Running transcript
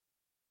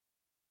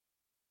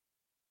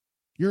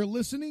You're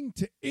listening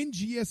to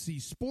NGSC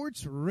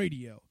Sports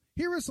Radio.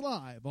 Hear us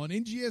live on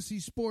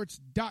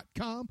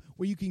ngscsports.com,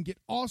 where you can get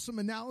awesome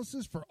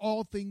analysis for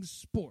all things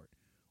sport.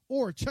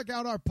 Or check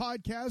out our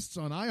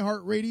podcasts on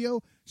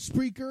iHeartRadio,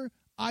 Spreaker,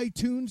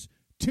 iTunes,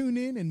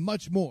 TuneIn, and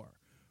much more.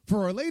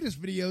 For our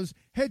latest videos,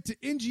 head to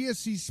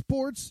NGSC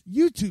Sports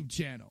YouTube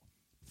channel.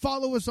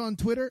 Follow us on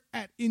Twitter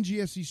at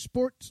NGSC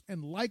Sports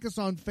and like us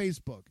on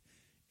Facebook.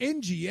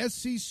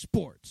 NGSC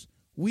Sports.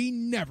 We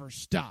never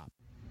stop.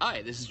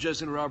 Hi, this is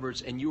Justin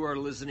Roberts, and you are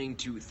listening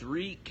to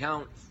 3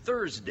 Count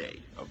Thursday.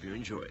 Hope you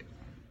enjoy.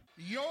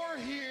 You're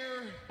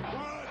here.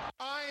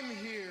 I'm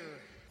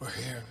here. We're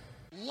here.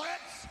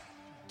 Let's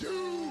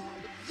do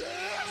this!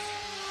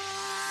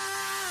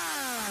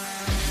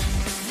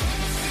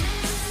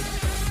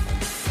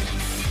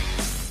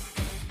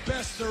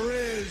 Best there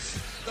is,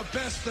 the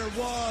best there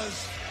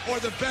was, or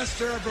the best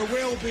there ever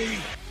will be.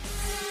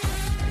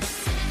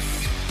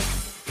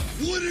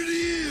 What it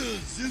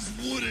is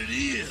what it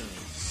is.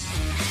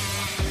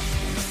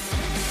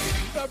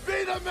 To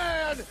be the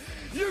man,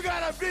 you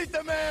gotta beat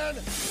the man.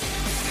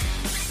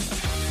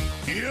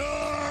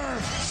 You're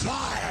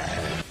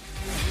fired.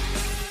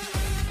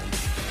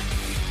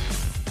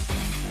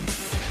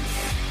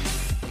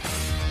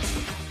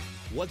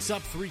 What's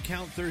up, 3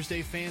 Count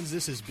Thursday fans?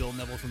 This is Bill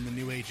Neville from the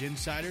New Age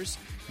Insiders.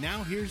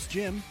 Now here's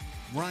Jim,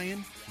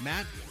 Ryan,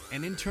 Matt,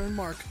 and intern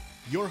Mark,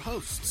 your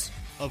hosts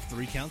of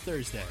 3 Count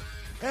Thursday.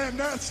 And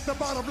that's the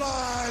bottom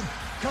line,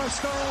 'cause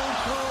Stone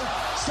Cold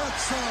said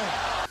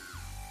so.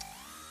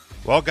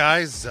 Well,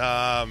 guys,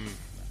 I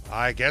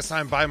guess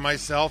I'm by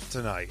myself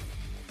tonight.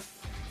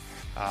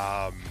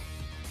 I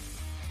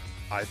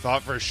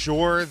thought for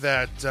sure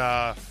that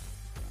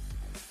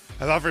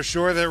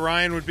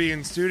Ryan would be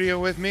in studio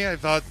with me. I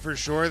thought for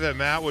sure that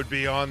Matt would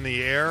be on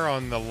the air,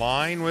 on the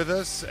line with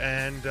us,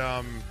 and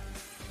I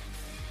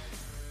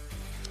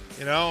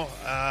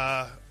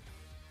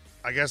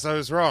guess I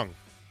was wrong.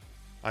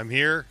 I'm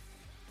here.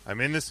 I'm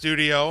in the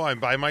studio. I'm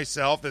by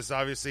myself. This is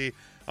obviously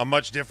a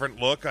much different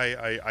look.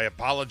 I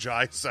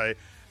apologize.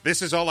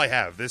 This is all I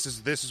have. This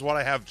is what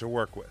I have to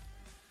work with.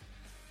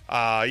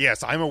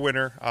 Yes, I'm a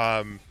winner.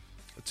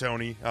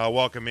 Tony,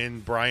 welcome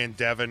in. Brian,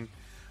 Devin,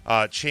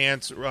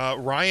 Chance.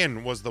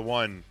 Ryan was the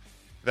one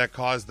that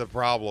caused the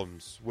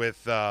problems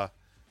with the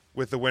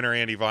winner,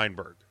 Andy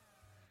Weinberg.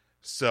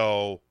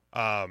 So,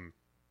 yeah,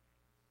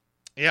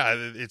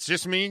 it's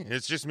just me.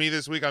 It's just me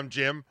this week. I'm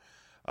Jim.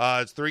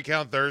 It's 3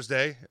 Count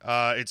Thursday.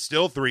 It's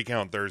still 3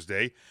 Count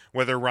Thursday.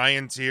 Whether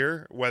Ryan's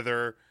here,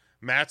 whether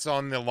Matt's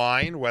on the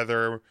line,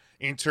 whether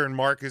intern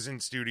Mark is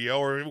in studio,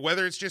 or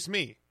whether it's just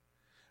me.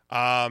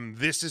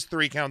 This is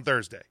 3 Count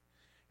Thursday.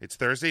 It's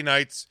Thursday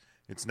nights.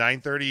 It's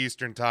 9:30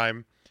 Eastern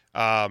time.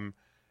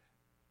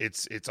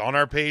 It's on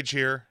our page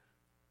here.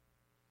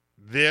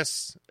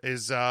 This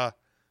is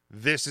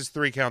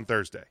 3 Count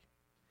Thursday.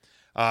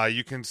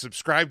 You can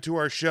subscribe to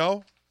our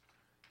show.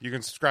 You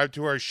can subscribe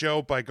to our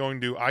show by going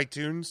to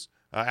iTunes,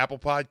 Apple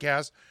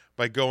Podcasts,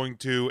 by going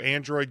to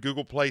Android,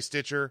 Google Play,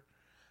 Stitcher.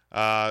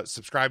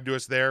 Subscribe to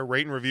us there.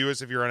 Rate and review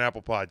us if you're on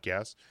Apple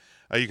Podcasts.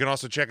 You can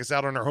also check us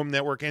out on our home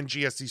network,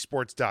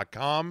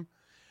 ngscsports.com.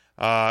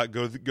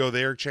 Go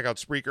there. Check out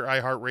Spreaker,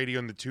 iHeartRadio,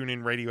 and the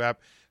TuneIn Radio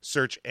app.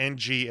 Search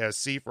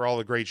NGSC for all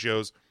the great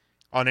shows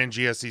on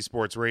NGSC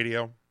Sports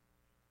Radio.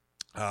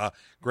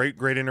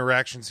 Great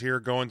interactions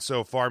here going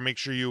so far. Make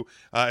sure you,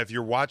 if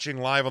you're watching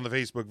live on the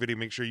Facebook video,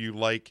 make sure you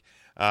like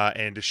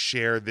and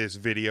share this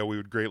video. We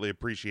would greatly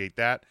appreciate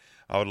that.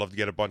 I would love to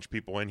get a bunch of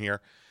people in here.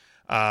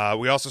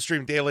 We also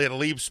stream daily at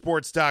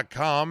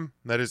leibsports.com.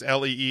 That is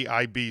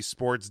LEEIB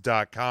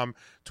sports.com.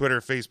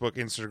 Twitter, Facebook,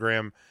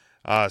 Instagram,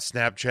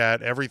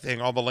 Snapchat, everything,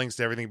 all the links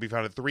to everything can be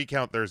found at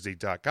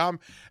 3countthursday.com,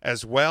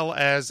 as well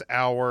as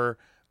our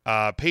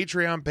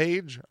Patreon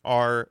page,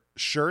 our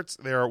shirts.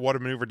 They're at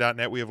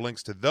whatamaneuver.net. We have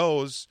links to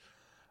those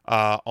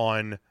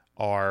on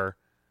our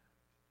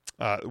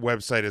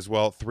website as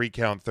well,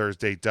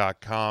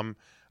 3countthursday.com.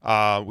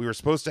 We were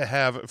supposed to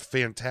have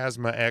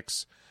Phantasma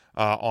X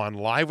on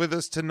live with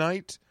us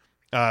tonight.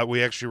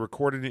 We actually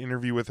recorded an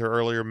interview with her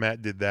earlier.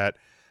 Matt did that.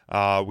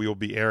 We will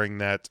be airing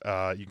that.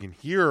 You can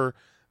hear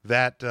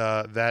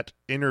that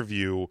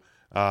interview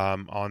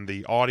on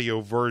the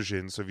audio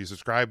version. So if you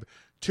subscribe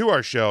to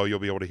our show, you'll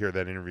be able to hear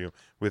that interview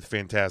with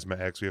Phantasma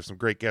X. We have some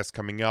great guests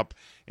coming up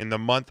in the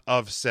month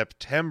of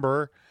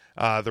September,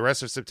 the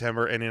rest of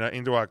September, and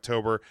into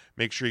October.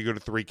 Make sure you go to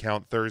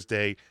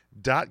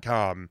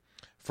 3countthursday.com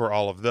for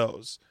all of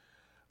those.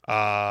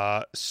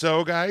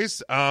 So,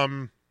 guys,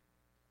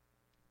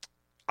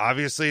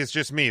 obviously it's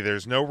just me.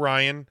 There's no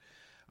Ryan.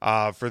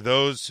 For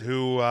those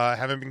who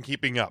haven't been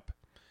keeping up,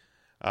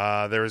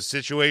 there was a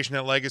situation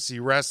at Legacy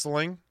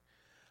Wrestling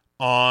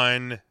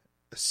on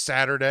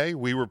Saturday.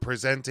 We were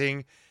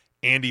presenting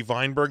Andy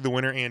Weinberg, the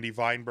winner, Andy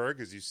Weinberg,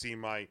 as you see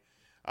my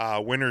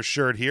winner's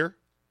shirt here.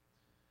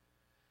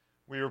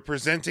 We were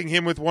presenting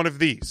him with one of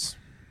these.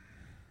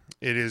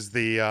 It is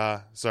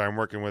the, sorry, I'm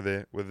working with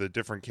a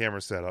different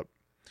camera setup.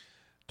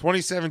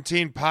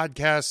 2017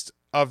 Podcast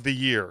of the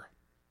Year.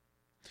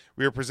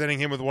 We are presenting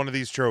him with one of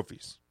these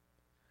trophies.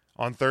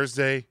 On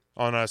Thursday,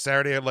 on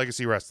Saturday at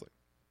Legacy Wrestling.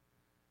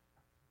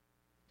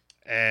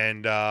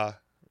 And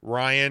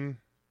Ryan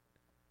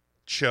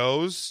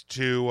chose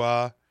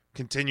to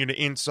continue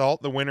to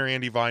insult the winner,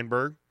 Andy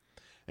Weinberg,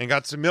 and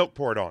got some milk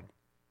poured on him.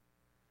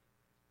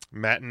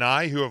 Matt and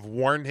I, who have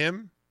warned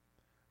him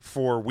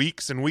for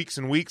weeks and weeks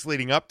and weeks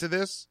leading up to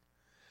this,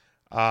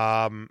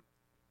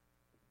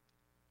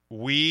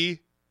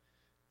 we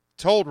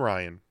told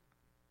Ryan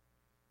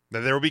that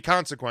there would be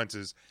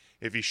consequences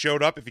if he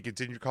showed up, if he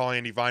continued to call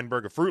Andy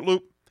Weinberg a Fruit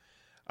Loop,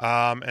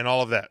 and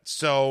all of that.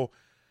 So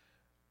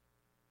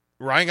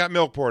Ryan got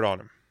milk poured on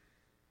him.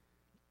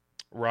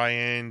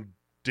 Ryan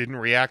didn't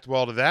react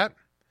well to that.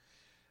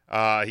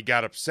 He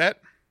got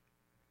upset.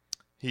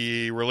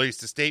 He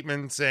released a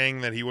statement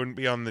saying that he wouldn't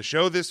be on the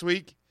show this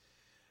week.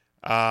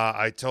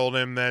 I told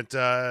him that,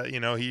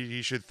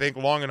 he should think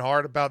long and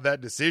hard about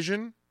that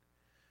decision.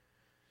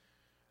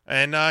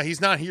 And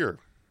he's not here.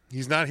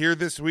 He's not here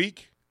this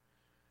week.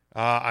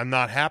 I'm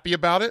not happy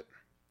about it.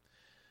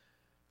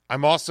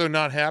 I'm also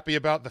not happy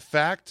about the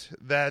fact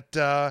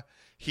that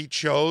he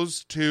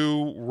chose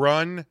to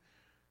run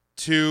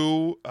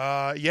to,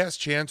 yes,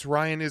 Chance,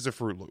 Ryan is a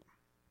Fruit Loop.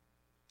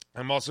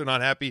 I'm also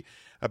not happy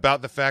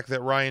about the fact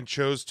that Ryan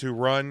chose to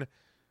run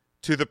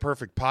to the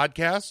Perfect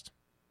Podcast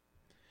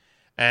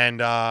and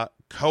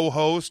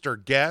co-host or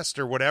guest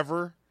or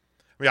whatever.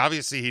 I mean,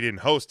 obviously he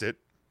didn't host it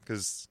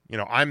because,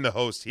 I'm the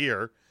host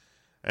here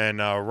and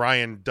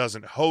Ryan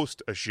doesn't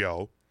host a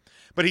show.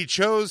 But he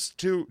chose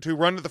to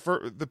run to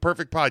the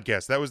Perfect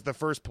Podcast. That was the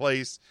first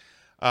place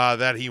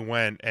that he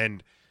went.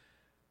 And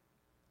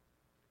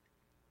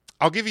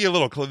I'll give you a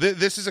little clip.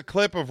 This is a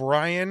clip of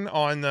Ryan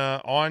on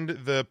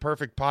the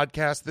Perfect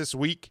Podcast this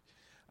week.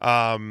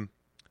 So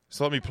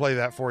let me play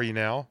that for you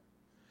now.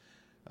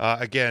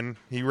 Again,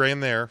 he ran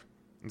there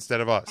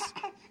instead of us.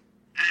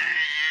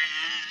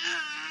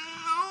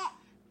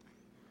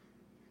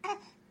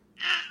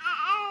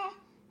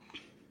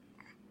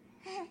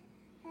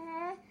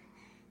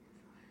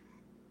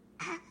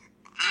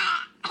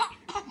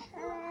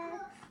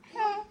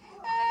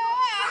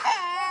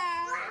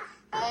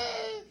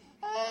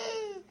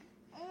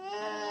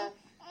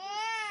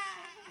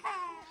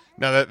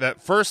 Now the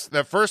first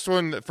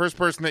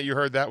person that you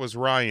heard, that was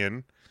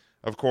Ryan,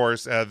 of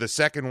course. The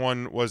second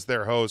one was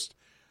their host,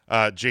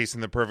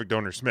 Jason the Perfect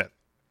Owner Smith.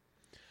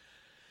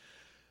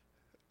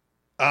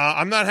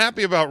 I'm not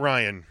happy about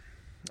Ryan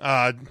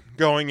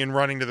going and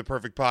running to the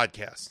Perfect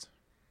Podcast,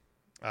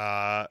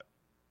 and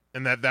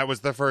that was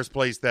the first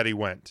place that he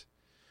went.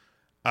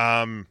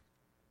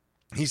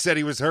 He said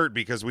he was hurt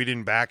because we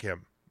didn't back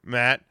him.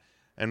 Matt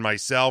and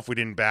myself, we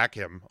didn't back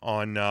him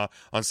on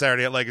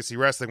Saturday at Legacy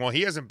Wrestling. Well,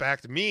 he hasn't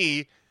backed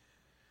me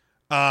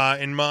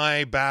in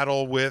my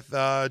battle with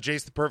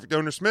Jace the Perfect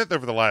Owner Smith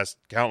over the last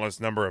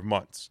countless number of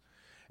months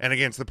and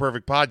against the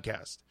Perfect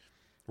Podcast.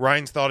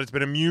 Ryan's thought it's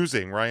been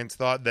amusing. Ryan's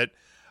thought that,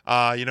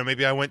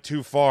 maybe I went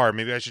too far.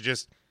 Maybe I should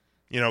just,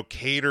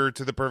 cater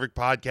to the Perfect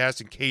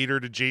Podcast and cater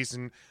to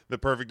Jason the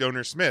Perfect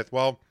Owner Smith.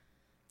 Well,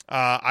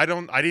 I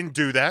didn't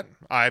do that.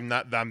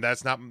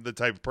 That's not the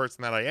type of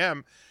person that I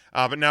am.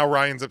 But now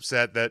Ryan's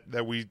upset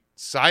that we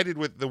sided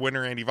with the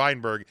winner, Andy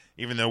Weinberg,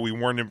 even though we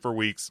warned him for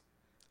weeks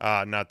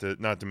not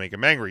to make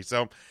him angry.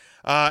 So,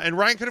 and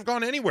Ryan could have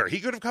gone anywhere. He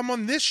could have come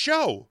on this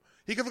show.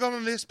 He could have come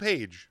on this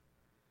page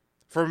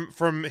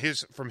from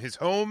his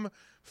home,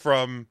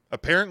 from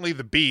apparently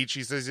the beach.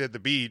 He says he's at the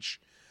beach.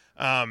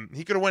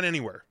 He could have went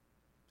anywhere,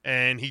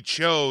 and he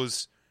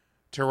chose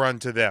to run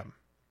to them.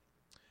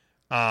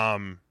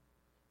 And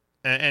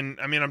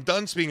I mean, I'm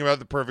done speaking about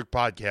the Perfect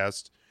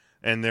Podcast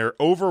and their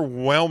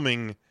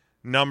overwhelming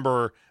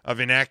number of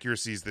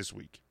inaccuracies this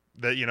week.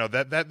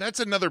 That's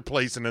another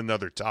place and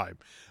another time.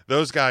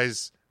 Those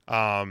guys,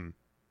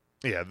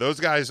 those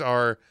guys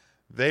are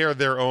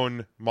their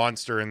own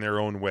monster in their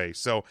own way.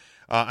 So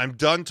I'm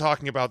done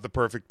talking about the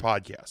Perfect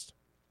Podcast.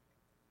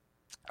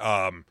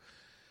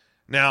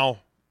 Now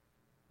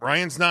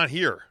Ryan's not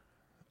here.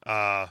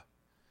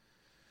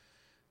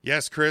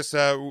 Yes, Chris,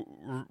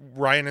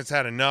 Ryan has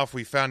had enough.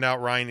 We found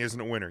out Ryan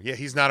isn't a winner. Yeah,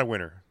 he's not a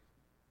winner.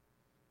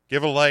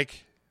 Give a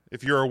like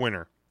if you're a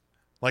winner,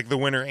 like the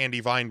winner,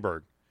 Andy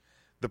Weinberg.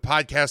 The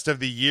Podcast of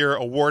the Year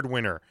award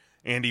winner,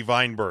 Andy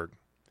Weinberg,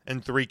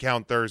 and 3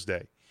 Count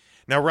Thursday.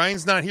 Now,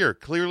 Ryan's not here.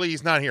 Clearly,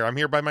 he's not here. I'm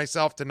here by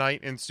myself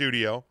tonight in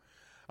studio.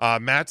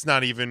 Matt's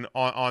not even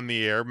on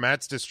the air.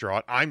 Matt's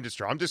distraught. I'm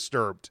distraught. I'm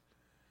disturbed.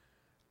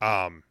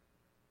 I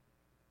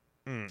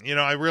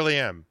really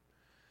am.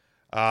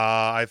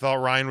 I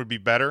thought Ryan would be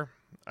better.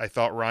 I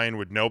thought Ryan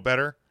would know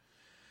better.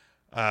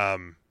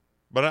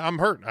 But I'm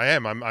hurt. I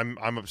am.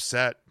 I'm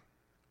upset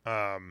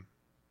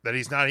that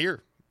he's not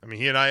here. I mean,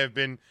 he and I have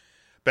been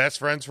best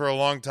friends for a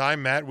long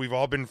time. Matt, we've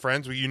all been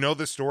friends. You know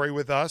the story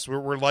with us.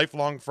 We're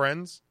lifelong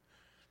friends.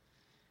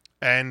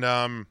 And,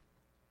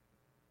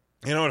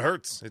 it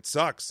hurts. It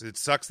sucks. It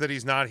sucks that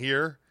he's not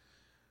here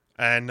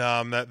and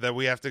that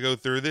we have to go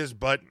through this.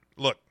 But,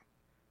 look,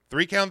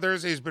 3 Count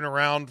Thursday has been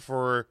around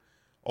for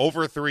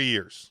over 3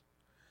 years.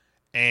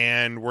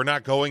 And we're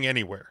not going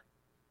anywhere.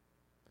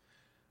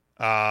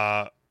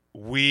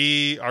 We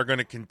we are going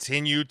to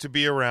continue to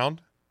be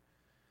around,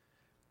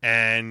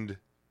 and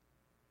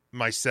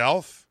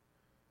myself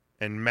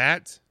and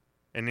Matt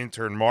and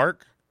intern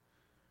Mark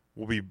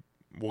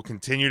will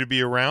continue to be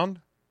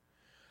around,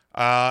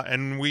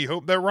 and we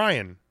hope that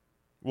Ryan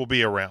will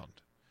be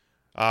around.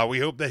 We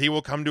hope that he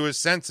will come to his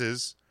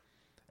senses,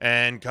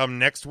 and come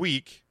next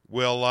week,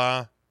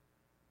 we'll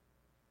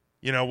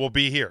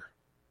be here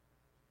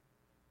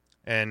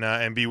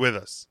and be with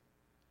us.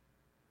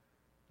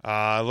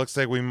 It looks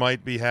like we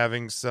might be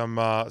having some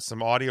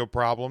audio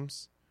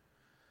problems.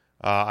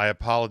 I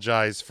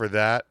apologize for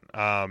that.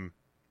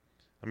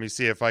 Let me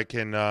see if I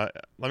can. Let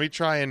me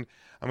try and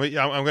I'm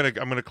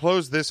gonna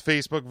close this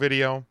Facebook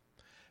video,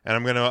 and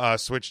I'm gonna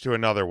switch to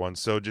another one.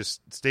 So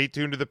just stay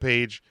tuned to the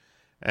page,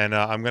 and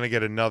I'm gonna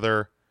get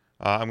another.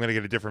 I'm gonna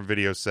get a different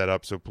video set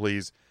up. So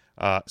please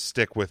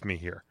stick with me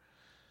here.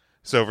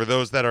 So for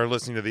those that are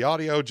listening to the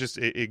audio, just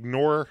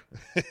ignore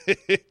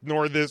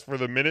ignore this for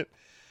the minute.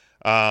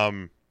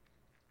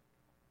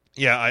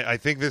 Yeah, I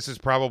think this is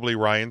probably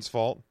Ryan's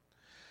fault.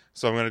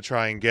 So I'm going to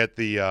try and get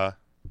the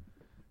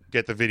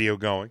video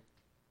going.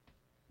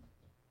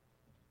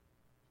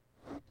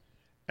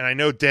 And I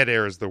know dead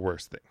air is the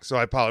worst thing, so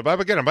I apologize. But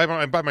again,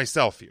 I'm by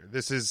myself here.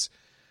 This is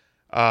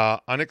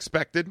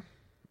unexpected,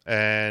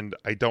 and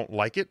I don't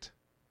like it.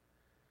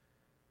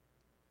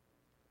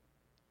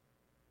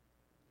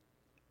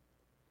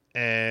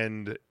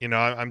 And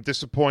I'm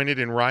disappointed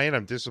in Ryan.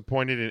 I'm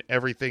disappointed in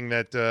everything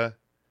that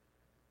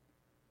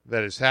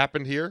has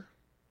happened here.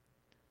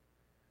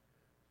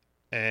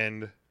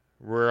 And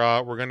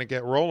we're going to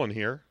get rolling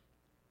here.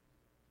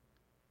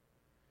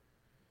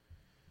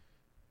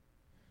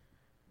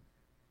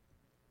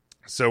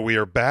 So we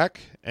are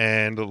back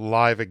and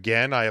live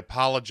again. I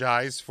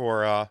apologize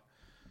for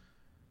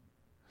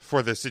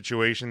the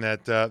situation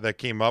that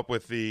came up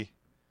with the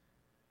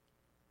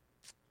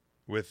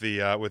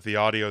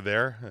audio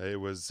there. It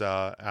was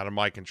out of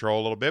my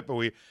control a little bit, but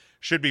we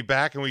should be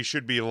back and we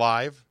should be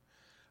live.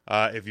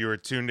 If you are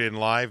tuned in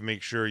live,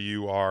 make sure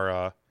you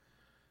are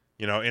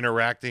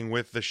interacting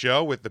with the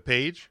show, with the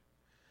page.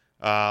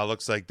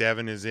 Looks like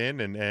Devin is in,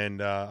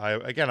 and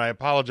I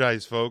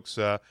apologize, folks.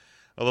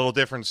 A little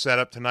different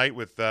setup tonight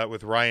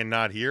with Ryan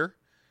not here.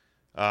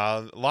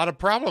 A lot of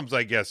problems,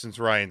 I guess, since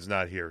Ryan's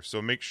not here.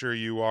 So make sure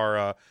you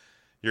are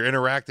you're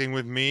interacting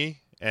with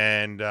me,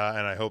 and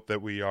I hope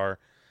that we're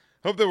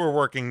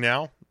working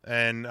now.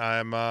 And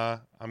I'm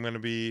going to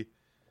be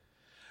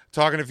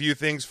talking a few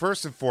things.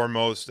 First and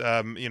foremost,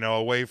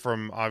 away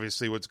from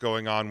obviously what's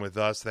going on with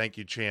us. Thank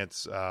you,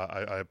 Chance.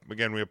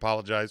 Again, we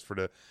apologize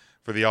for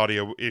the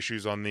audio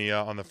issues on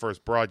the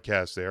first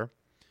broadcast there.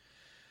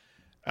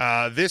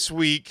 This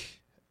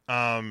week,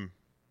 Bobby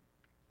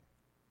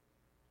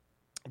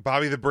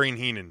the Brain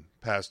Heenan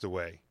passed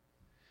away.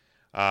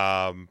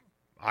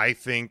 I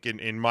think,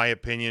 in my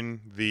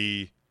opinion,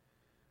 the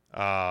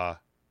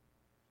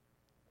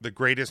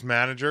greatest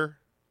manager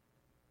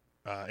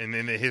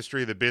in the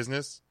history of the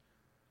business.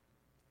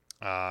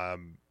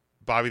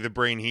 Bobby the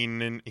Brain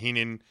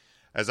Heenan,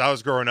 as I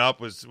was growing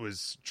up,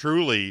 was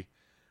truly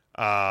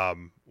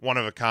one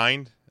of a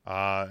kind.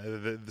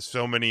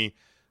 So many.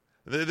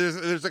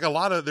 There's a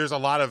lot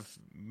of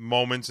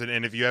moments,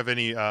 and if you have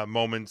any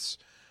moments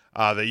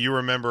that you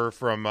remember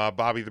from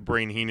Bobby the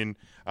Brain Heenan,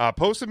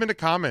 post them in the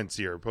comments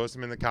here. Post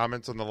them in the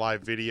comments on the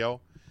live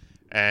video.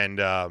 And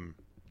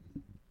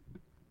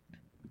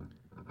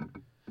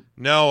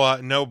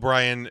no,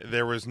 Brian,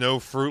 there was no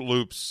Fruit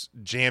Loops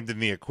jammed in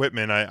the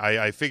equipment.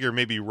 I figure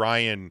maybe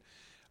Ryan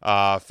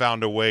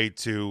found a way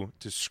to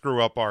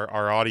screw up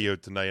our audio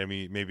tonight. I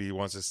mean, maybe he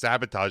wants to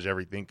sabotage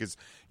everything because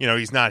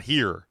he's not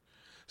here.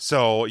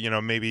 So,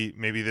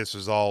 maybe this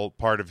was all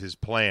part of his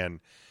plan.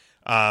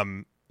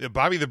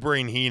 Bobby the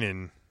Brain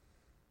Heenan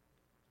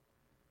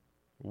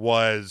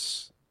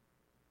was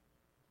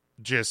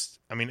just,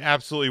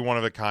 absolutely one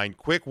of a kind.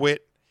 Quick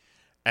wit,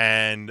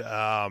 and,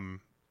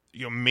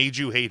 made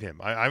you hate him.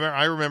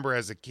 I remember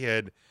as a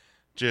kid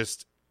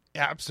just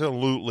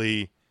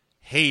absolutely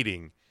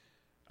hating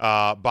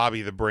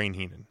Bobby the Brain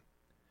Heenan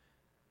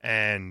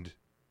and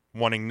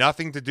wanting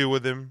nothing to do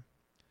with him.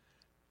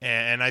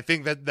 And I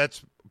think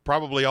that's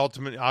probably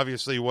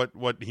obviously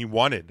what he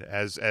wanted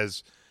as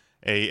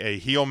a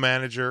heel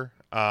manager,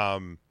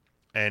 and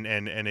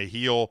a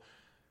heel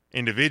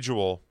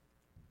individual.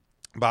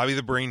 Bobby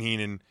the Brain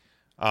Heenan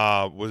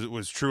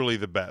was truly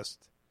the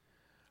best.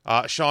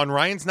 Sean,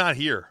 Ryan's not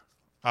here.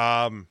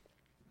 I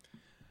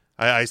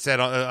said,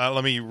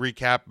 let me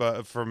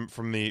recap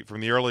from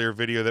the earlier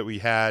video that we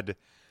had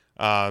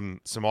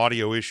some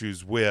audio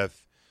issues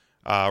with.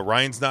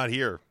 Ryan's not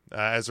here.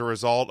 As a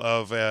result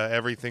of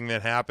everything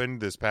that happened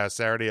this past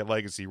Saturday at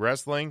Legacy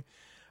Wrestling.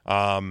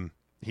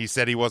 He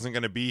said he wasn't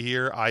going to be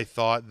here. I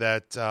thought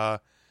that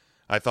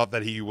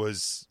he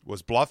was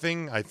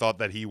bluffing. I thought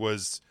that he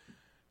was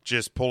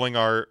just pulling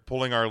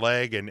our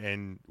leg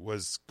and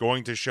was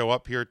going to show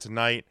up here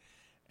tonight,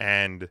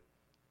 and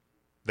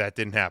that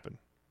didn't happen.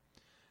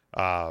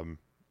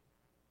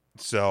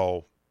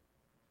 So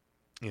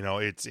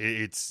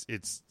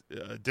it's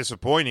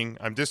disappointing.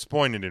 I'm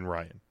disappointed in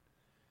Ryan.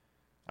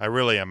 I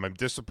really am. I'm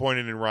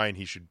disappointed in Ryan.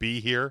 He should be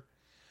here.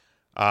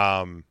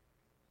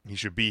 He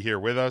should be here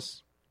with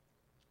us.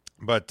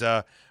 But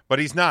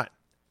he's not.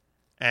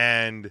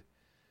 And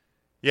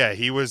yeah,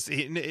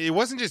 it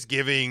wasn't just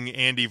giving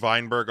Andy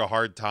Weinberg a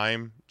hard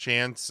time,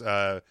 Chance.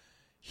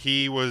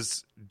 He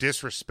was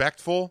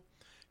disrespectful.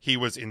 He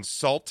was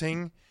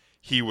insulting.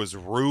 He was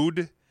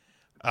rude.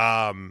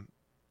 I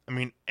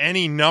mean,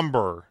 any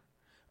number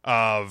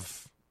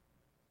of,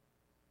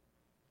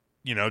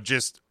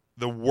 just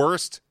the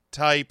worst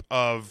type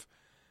of,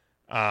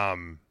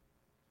 the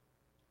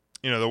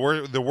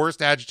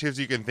worst adjectives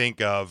you can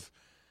think of.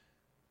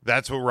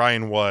 That's what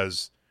Ryan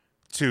was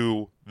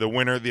to the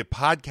winner, the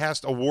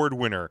podcast award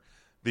winner,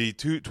 the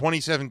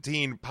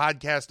 2017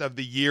 Podcast of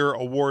the Year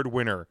award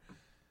winner,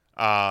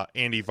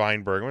 Andy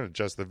Weinberg. I'm going to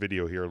adjust the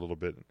video here a little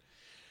bit.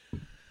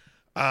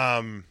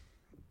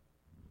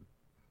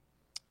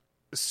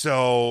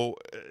 So,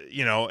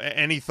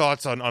 any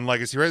thoughts on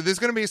Legacy? Right? This is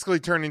going to basically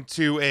turn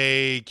into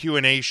a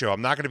Q&A show.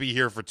 I'm not going to be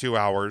here for 2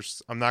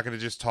 hours. I'm not going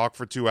to just talk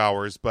for 2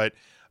 hours, but,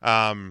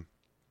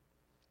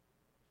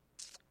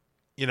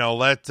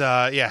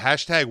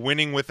 hashtag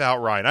winning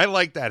without Ryan. I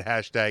like that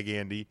hashtag,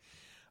 Andy.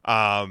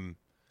 And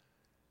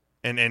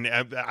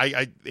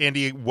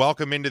Andy,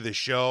 welcome into the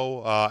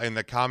show. In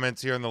the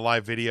comments here in the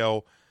live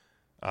video,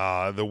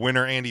 the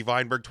winner, Andy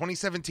Weinberg,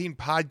 2017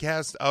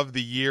 Podcast of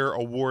the Year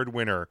award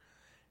winner,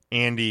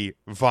 Andy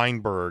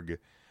Weinberg.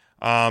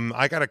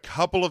 I got a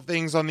couple of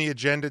things on the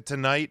agenda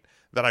tonight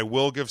that I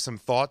will give some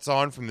thoughts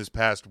on from this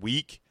past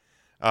week.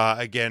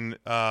 Again,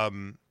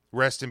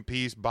 rest in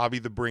peace, Bobby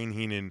the Brain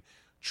Heenan.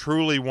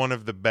 Truly one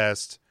of the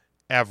best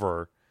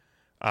ever.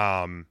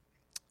 And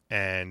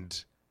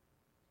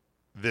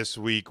this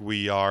week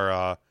we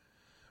are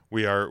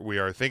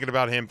thinking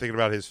about him, thinking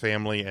about his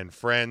family and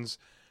friends.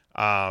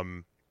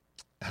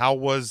 How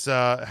was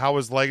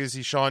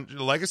Legacy, Sean?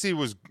 Legacy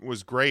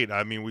was great.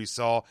 I mean, we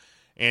saw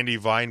Andy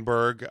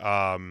Weinberg.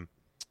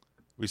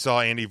 We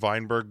saw Andy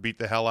Weinberg beat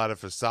the hell out of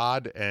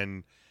Facade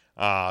and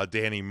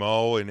Danny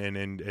Moe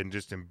and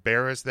just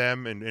embarrass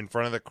them in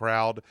front of the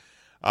crowd.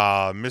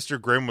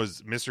 Mr.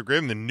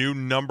 Grimm, the new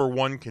number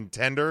one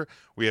contender.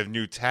 We have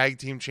new tag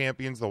team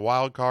champions, the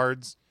Wild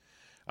Cards.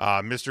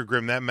 Mr.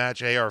 Grimm, that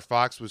match, AR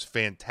Fox, was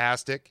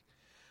fantastic.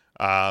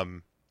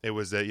 It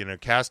was a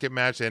casket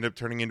match. It ended up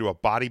turning into a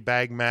body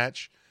bag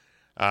match.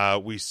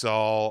 We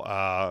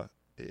saw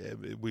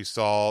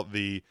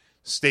the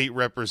state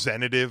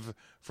representative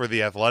for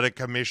the athletic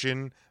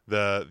commission,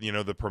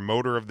 the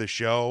promoter of the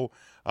show,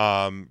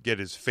 get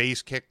his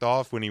face kicked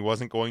off when he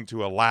wasn't going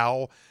to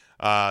allow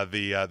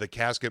the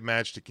casket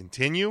match to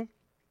continue.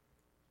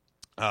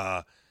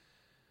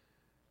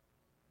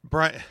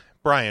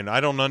 Brian, I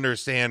don't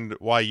understand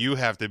why you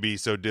have to be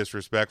so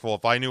disrespectful.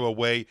 If I knew a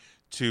way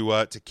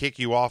to kick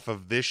you off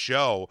of this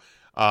show,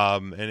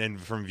 and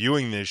from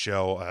viewing this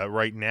show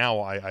right now,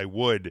 I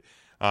would.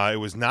 It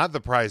was not the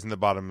prize in the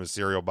bottom of the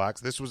cereal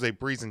box. This was a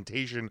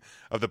presentation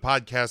of the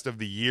Podcast of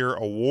the Year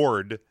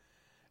award,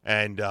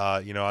 and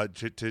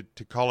to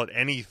call it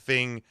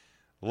anything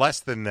less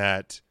than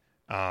that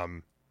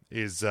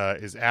is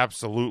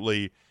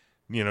absolutely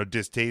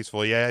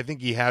distasteful. Yeah, I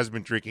think he has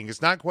been drinking.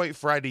 It's not quite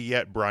Friday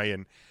yet,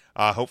 Brian.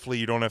 Hopefully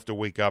you don't have to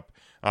wake up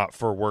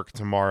for work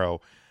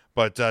tomorrow.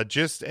 But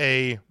just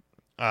a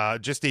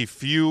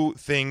few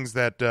things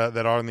that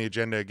are on the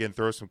agenda. Again,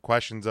 throw some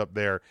questions up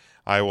there.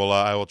 I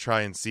will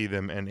try and see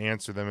them and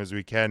answer them as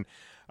we can.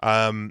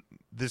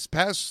 This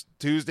past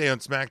Tuesday on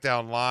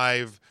SmackDown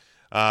Live,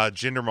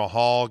 Jinder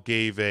Mahal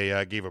gave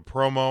a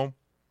promo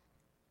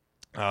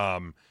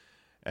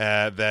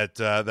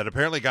that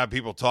apparently got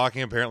people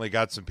talking. Apparently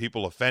got some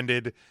people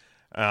offended,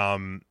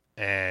 and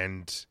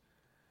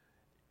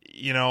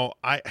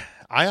I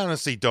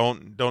honestly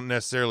don't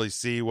necessarily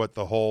see what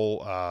the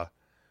whole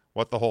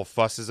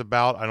fuss is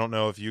about. I don't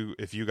know if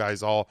you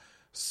guys all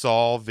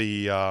saw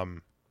the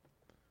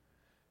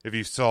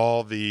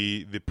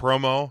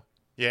promo.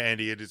 Yeah,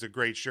 Andy, it is a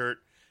great shirt.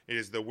 It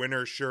is the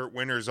winner's shirt,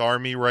 Winner's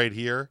Army right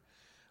here.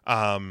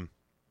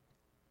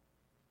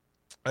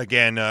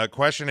 Again,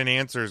 question and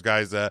answers,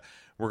 guys.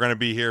 We're going to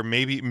be here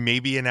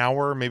maybe an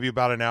hour, maybe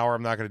about an hour.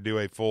 I'm not going to do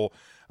a full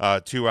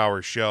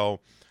 2-hour show.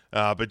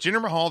 But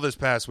Jinder Mahal this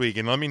past week,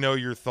 and let me know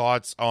your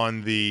thoughts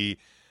on the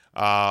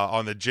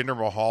Jinder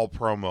Mahal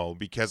promo,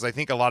 because I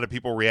think a lot of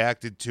people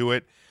reacted to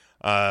it,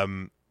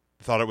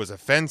 thought it was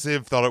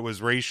offensive, thought it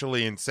was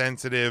racially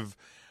insensitive,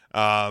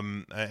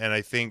 and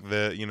I think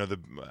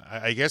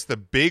I guess the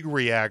big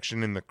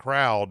reaction in the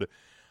crowd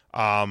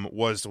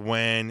was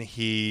when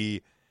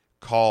he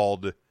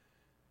called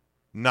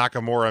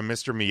Nakamura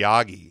Mr.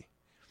 Miyagi.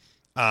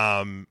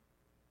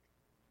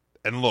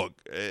 And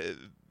look,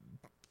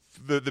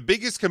 the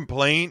biggest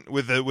complaint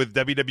with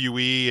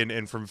WWE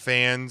and from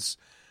fans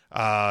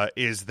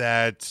is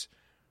that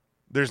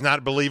there's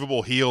not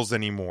believable heels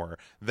anymore.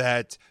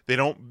 That they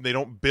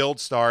don't build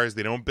stars,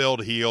 they don't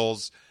build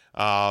heels.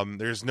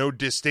 There's no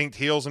distinct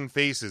heels and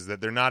faces,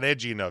 that they're not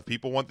edgy enough.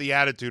 People want the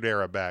Attitude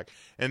Era back.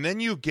 And then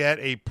you get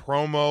a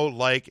promo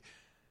like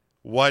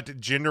what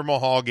Jinder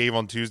Mahal gave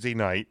on Tuesday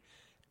night,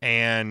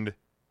 and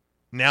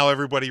Now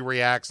everybody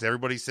reacts.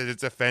 Everybody says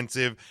it's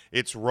offensive.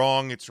 It's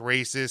wrong. It's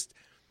racist.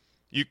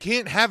 You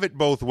can't have it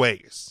both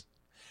ways.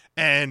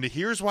 And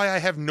here's why I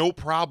have no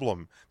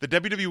problem. The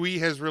WWE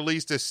has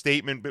released a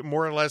statement, but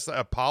more or less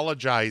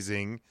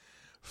apologizing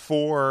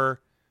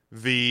for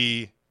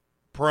the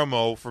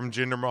promo from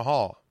Jinder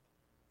Mahal.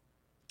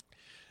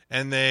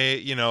 And they,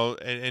 you know,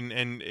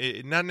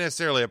 and not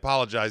necessarily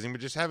apologizing,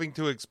 but just having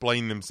to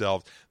explain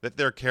themselves, that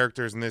they're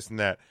characters and this and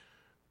that.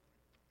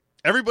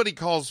 Everybody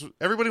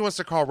wants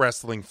to call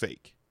wrestling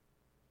fake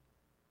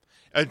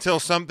until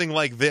something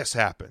like this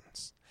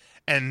happens.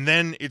 And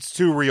then it's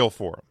too real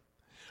for them.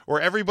 Or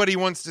everybody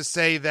wants to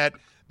say that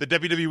the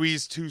WWE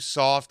is too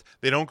soft.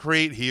 They don't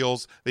create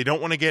heels. They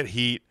don't want to get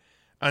heat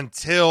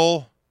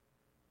until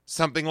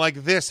something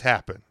like this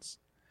happens.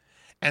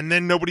 And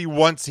then nobody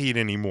wants heat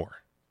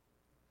anymore.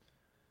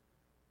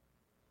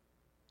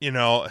 You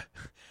know,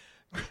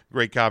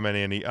 great comment,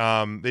 Andy.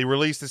 They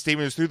released a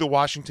statement. It was through the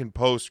Washington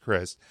Post,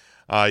 Chris.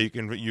 You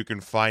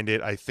can find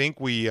it. I think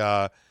we,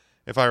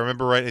 if I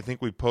remember right, I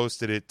think we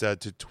posted it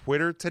to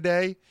Twitter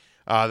today.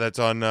 That's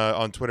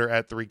on Twitter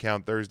at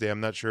 3Count Thursday.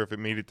 I'm not sure if it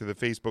made it to the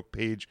Facebook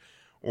page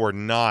or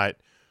not.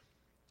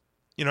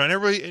 You know, and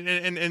everybody,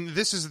 and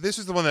this is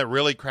the one that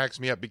really cracks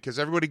me up, because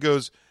everybody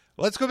goes,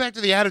 let's go back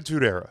to the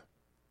Attitude Era.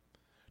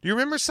 Do you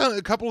remember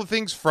a couple of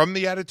things from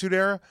the Attitude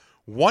Era?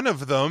 One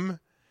of them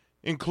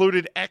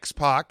included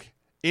X-Pac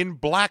in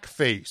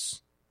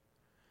blackface.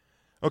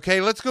 Okay,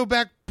 let's go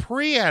back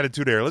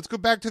pre-Attitude Era. Let's go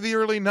back to the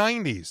early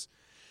 90s.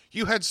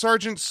 You had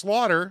Sergeant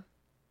Slaughter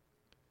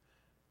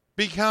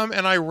become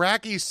an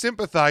Iraqi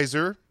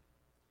sympathizer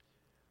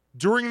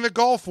during the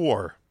Gulf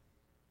War.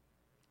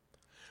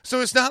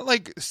 So it's not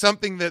like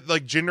something that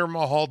like Jinder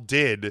Mahal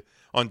did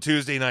on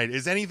Tuesday night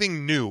is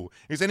anything new,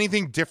 is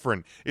anything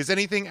different, is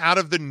anything out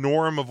of the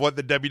norm of what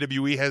the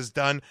WWE has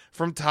done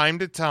from time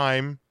to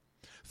time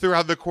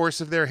throughout the course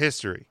of their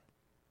history.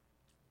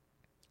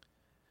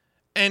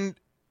 And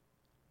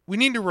we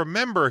need to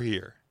remember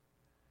here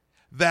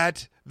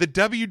that the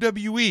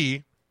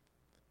WWE,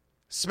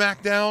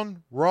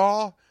 SmackDown,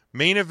 Raw,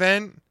 Main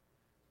Event,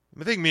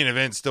 I think Main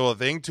Event's still a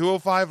thing,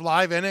 205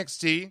 Live,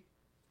 NXT,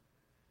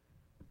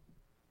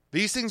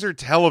 these things are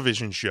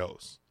television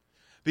shows.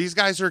 These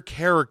guys are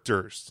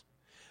characters.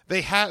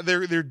 They have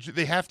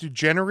to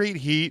generate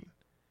heat.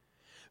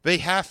 They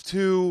have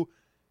to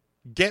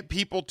get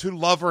people to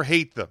love or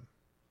hate them.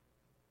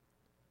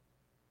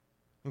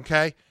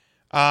 Okay?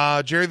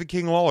 Jerry the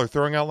King Lawler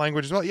throwing out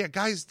language as well. Yeah,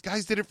 guys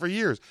did it for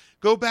years.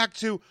 Go back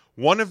to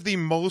one of the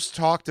most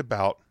talked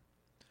about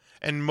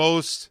and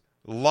most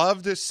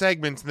loved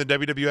segments in the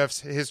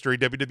WWF's history,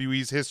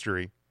 WWE's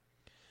history,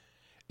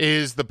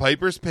 is the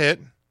Piper's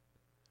Pit,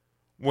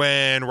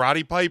 when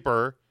Roddy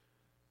Piper,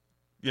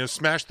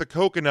 smashed the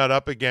coconut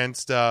up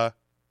against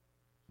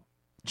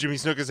Jimmy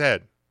Snuka's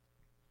head.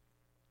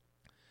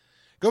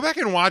 Go back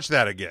and watch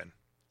that again.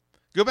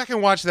 Go back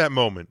and watch that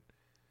moment.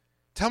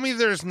 Tell me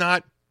there's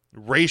not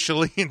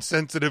racially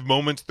insensitive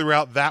moments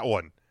throughout that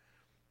one.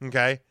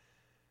 Okay?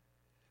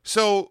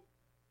 So,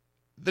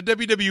 the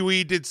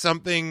WWE did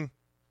something,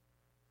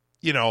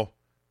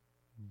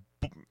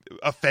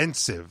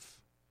 offensive.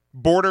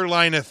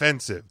 Borderline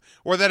offensive.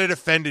 Or that it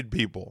offended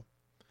people.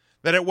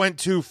 That it went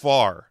too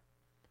far.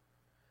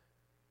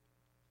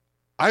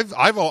 I've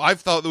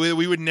thought that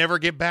we would never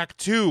get back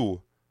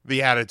to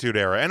the Attitude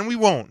Era, and we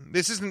won't.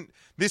 This isn't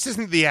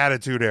the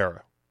Attitude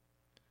Era.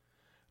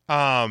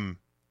 But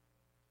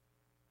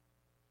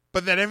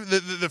that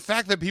the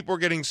fact that people are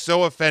getting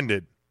so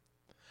offended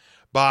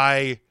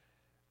by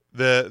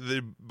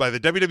the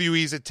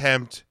WWE's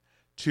attempt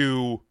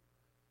to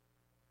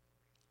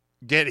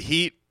get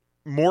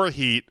more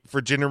heat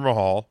for Jinder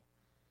Mahal,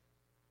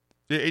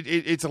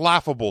 it's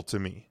laughable to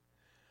me.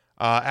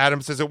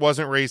 Adam says it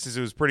wasn't racist.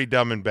 It was pretty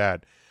dumb and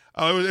bad.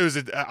 I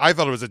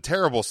thought it was a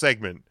terrible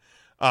segment,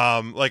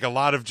 like a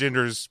lot of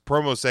Jinder's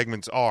promo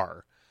segments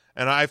are,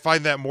 and I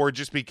find that more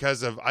just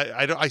because of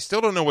I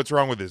still don't know what's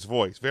wrong with his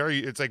voice.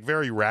 It's like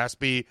very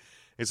raspy.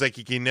 It's like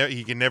he can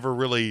never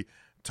really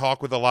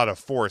talk with a lot of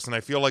force, and I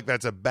feel like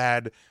that's a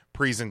bad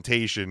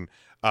presentation,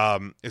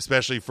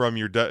 especially from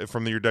your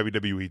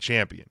WWE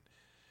champion.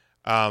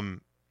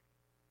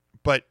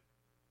 But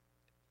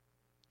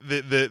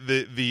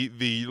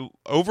the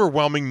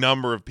overwhelming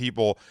number of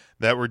people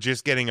that were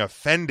just getting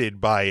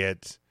offended by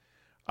it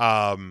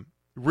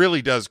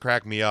really does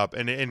crack me up,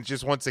 and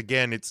just once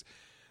again it's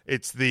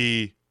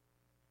the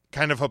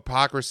kind of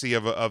hypocrisy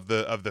of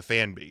the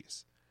fan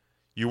base.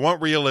 You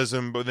want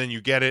realism, but then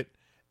you get it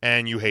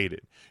and you hate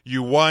it.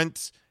 You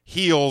want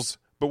heels,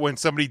 but when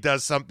somebody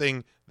does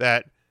something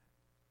that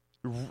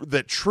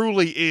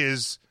truly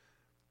is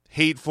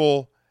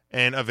hateful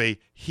and of a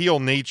heel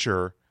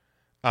nature,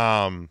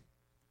 then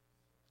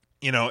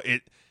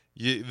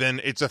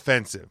it's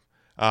offensive.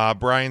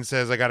 Brian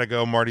says, I got to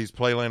go. Marty's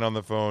Playland on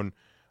the phone.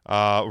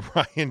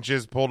 Ryan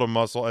just pulled a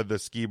muscle at the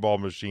skee ball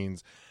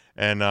machines,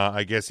 and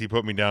I guess he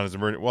put me down as a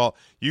murder. Well,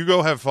 you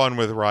go have fun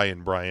with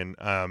Ryan,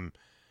 Brian,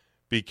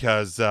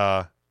 because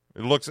it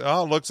looks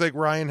like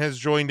Ryan has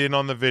joined in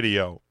on the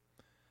video.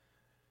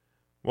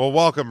 Well,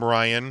 welcome,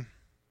 Ryan.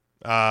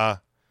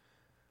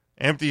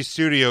 Empty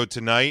studio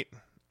tonight,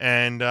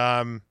 and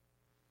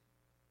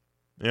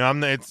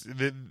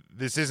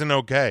this isn't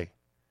okay.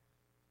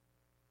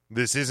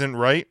 This isn't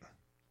right.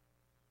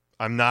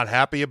 I'm not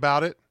happy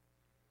about it,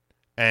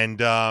 and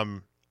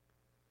I'll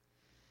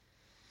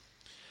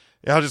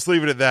just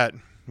leave it at that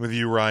with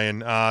you, Ryan.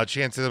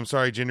 Chances, I'm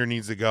sorry, Jinder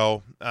needs to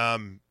go.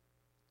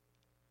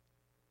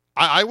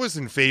 I was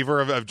in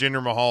favor of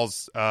Jinder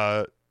Mahal's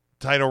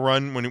title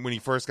run when he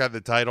first got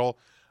the title.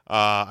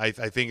 I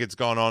think it's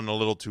gone on a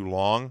little too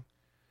long.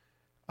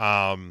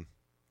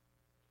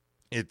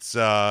 It's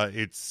not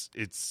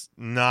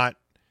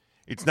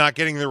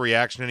getting the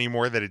reaction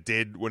anymore that it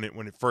did when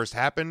it first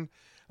happened.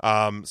 So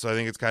I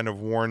think it's kind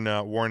of worn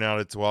out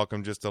its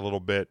welcome just a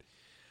little bit.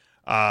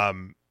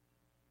 So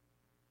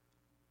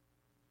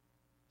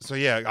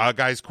yeah,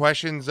 guys,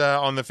 questions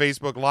on the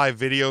Facebook Live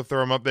video,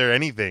 throw them up there.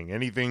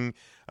 Anything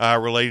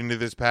relating to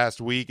this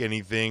past week,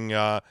 anything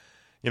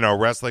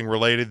wrestling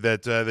related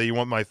that you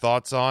want my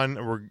thoughts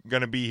on. We're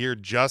gonna be here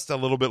just a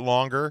little bit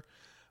longer.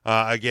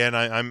 Again,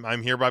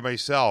 I'm here by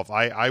myself.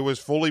 I was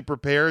fully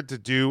prepared to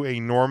do a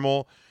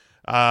normal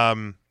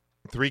 3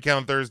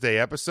 Count Thursday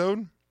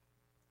episode,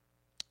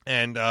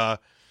 and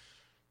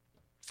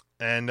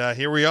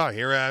here we are.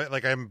 Here,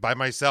 like I'm by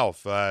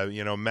myself.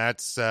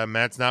 Matt's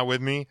not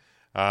with me.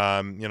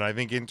 I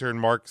think intern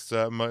Mark's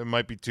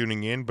might be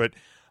tuning in, but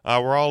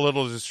we're all a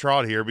little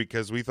distraught here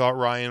because we thought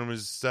Ryan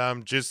was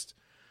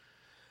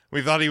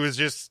we thought he was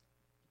just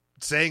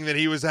saying that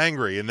he was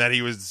angry and that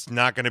he was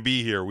not going to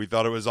be here. We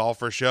thought it was all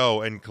for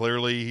show, and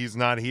clearly he's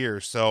not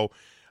here. So,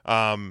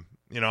 I'm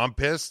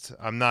pissed.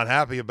 I'm not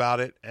happy about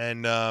it,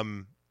 and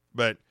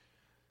but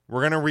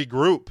we're going to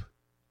regroup,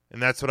 and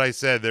that's what I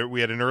said. There,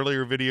 we had an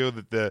earlier video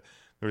that there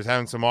was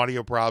having some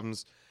audio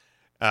problems.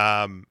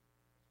 3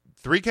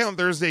 Count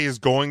Thursday is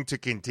going to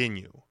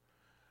continue.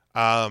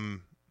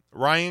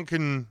 Ryan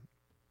can,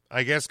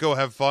 I guess, go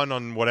have fun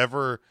on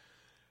whatever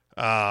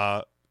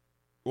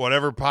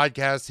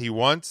podcast he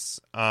wants.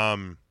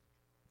 But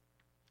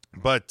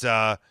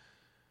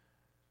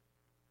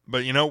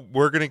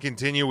we're going to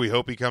continue. We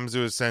hope he comes to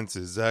his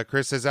senses.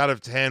 Chris says, out of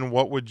 10,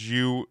 what would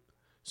you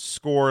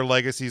score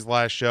Legacy's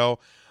last show?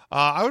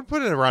 I would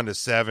put it around a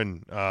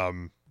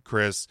 7,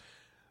 Chris.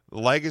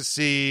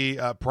 Legacy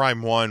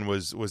Prime 1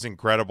 was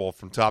incredible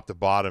from top to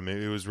bottom.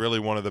 It was really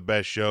one of the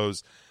best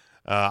shows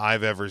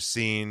I've ever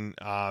seen.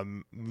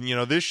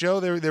 This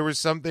show, there were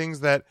some things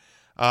that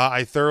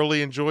I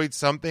thoroughly enjoyed.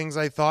 Some things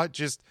I thought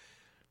just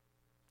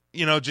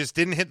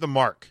didn't hit the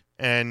mark.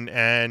 And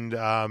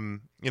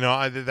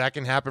that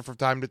can happen from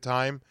time to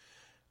time.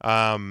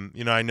 I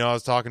know I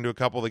was talking to a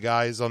couple of the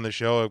guys on the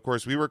show. Of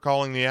course, we were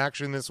calling the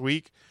action this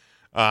week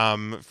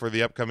for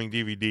the upcoming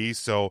DVD.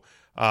 So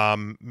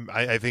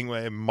I think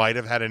it might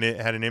have had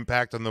an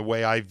impact on the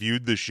way I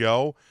viewed the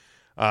show.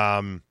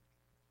 Because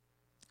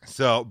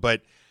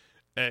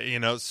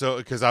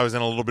I was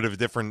in a little bit of a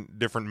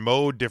different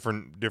mode,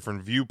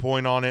 different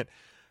viewpoint on it.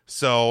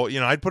 So,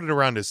 I'd put it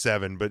around a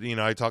 7, but,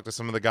 I talked to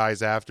some of the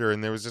guys after,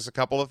 and there was just a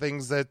couple of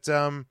things that,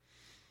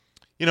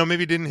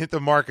 maybe didn't hit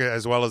the mark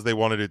as well as they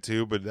wanted it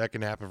to, but that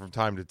can happen from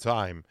time to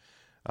time.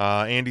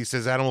 Andy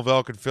says Adam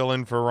Lavelle could fill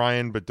in for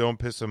Ryan, but don't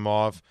piss him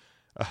off.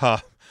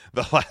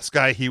 The last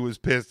guy he was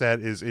pissed at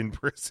is in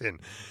prison.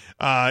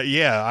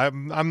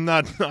 I'm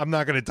not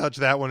going to touch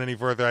that one any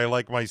further. I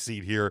like my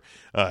seat here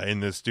in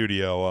the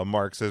studio.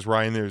 Mark says,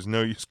 Ryan, there's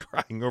no use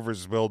crying over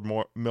spilled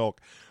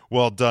milk.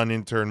 Well done,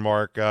 intern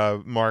Mark.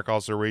 Mark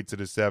also rates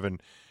it a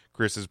 7.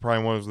 Chris says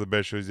Prime 1 was the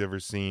best show he's ever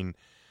seen.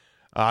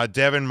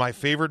 Devin, my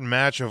favorite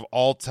match of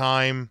all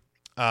time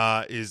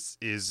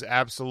is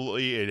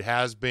absolutely, it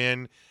has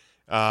been,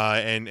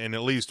 and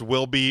at least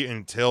will be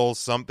until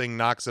something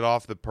knocks it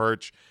off the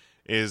perch,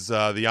 is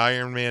the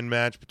Iron Man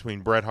match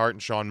between Bret Hart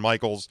and Shawn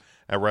Michaels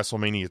at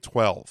WrestleMania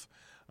 12.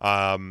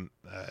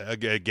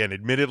 Again,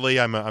 admittedly,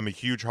 I'm a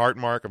huge Hart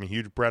mark. I'm a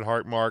huge Bret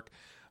Hart mark.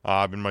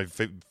 I've been my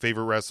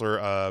favorite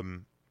wrestler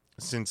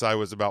since I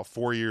was about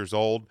 4 years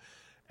old.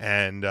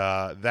 And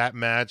that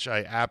match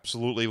I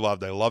absolutely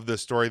loved. I love the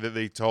story that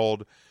they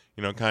told,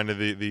 kind of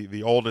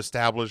the old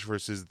established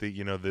versus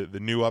the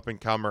new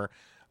up-and-comer.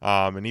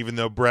 And even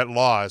though Bret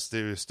lost,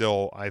 it was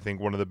still, I think,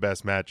 one of the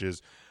best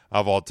matches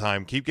of all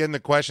time. Keep getting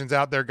the questions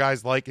out there,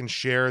 guys. Like and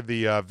share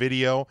the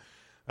video.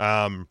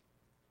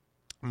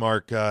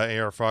 Mark,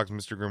 A.R. Fox,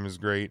 Mr. Grimm is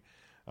great.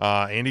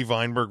 Andy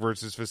Weinberg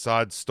versus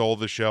Facade stole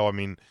the show. I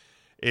mean,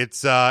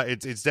 it's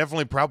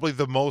definitely probably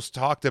the most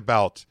talked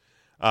about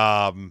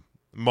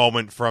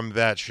moment from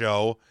that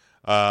show.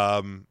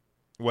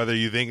 Whether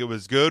you think it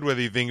was good,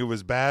 whether you think it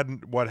was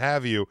bad, what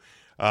have you.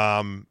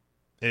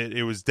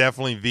 It was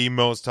definitely the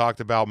most talked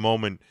about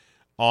moment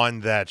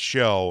on that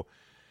show.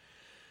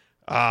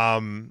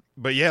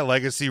 But yeah,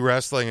 Legacy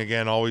Wrestling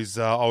again always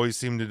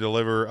seemed to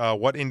deliver.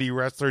 What indie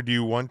wrestler do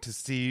you want to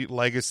see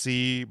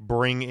Legacy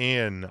bring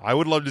in? I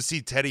would love to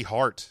see Teddy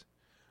Hart.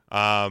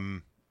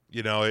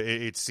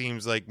 It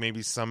seems like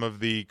maybe some of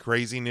the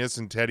craziness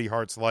in Teddy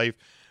Hart's life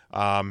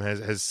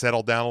has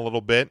settled down a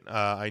little bit.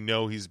 I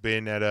know he's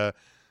been at a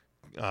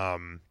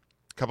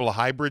couple of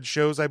hybrid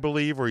shows, I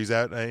believe, where he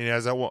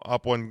has that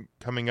up one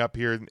coming up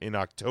here in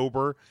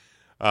October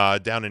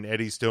down in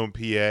Eddystone,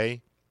 PA.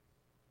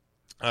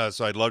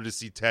 So I'd love to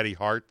see Teddy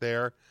Hart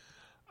there.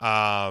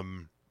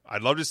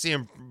 I'd love to see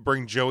him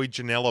bring Joey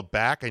Janela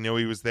back. I know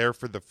he was there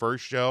for the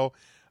first show,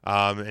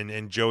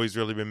 and Joey's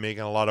really been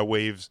making a lot of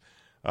waves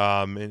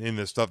in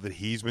the stuff that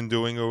he's been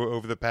doing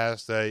over the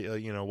past, 8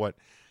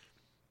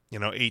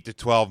 to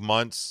 12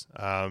 months.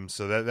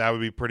 So that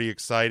would be pretty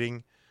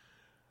exciting.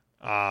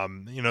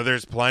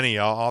 There's plenty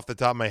off the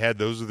top of my head.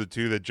 Those are the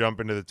two that jump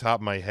into the top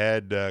of my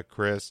head,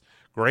 Chris.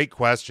 Great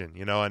question,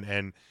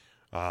 and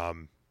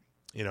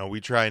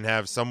we try and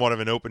have somewhat of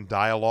an open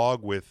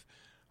dialogue with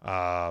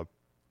the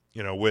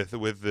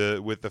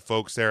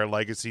folks there at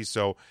Legacy.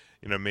 So,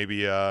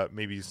 maybe at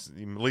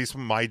least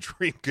my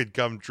dream could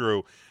come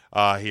true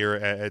here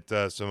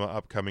at some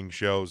upcoming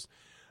shows.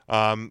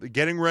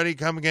 Getting ready,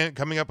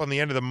 coming up on the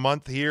end of the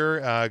month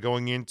here,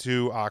 going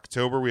into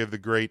October, we have the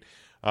great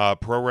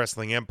Pro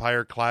Wrestling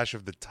Empire Clash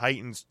of the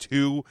Titans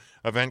 2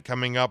 event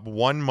coming up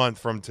 1 month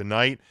from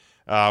tonight.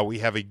 We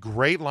have a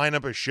great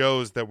lineup of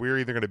shows that we're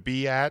either going to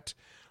be at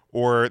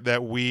or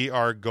that we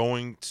are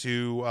going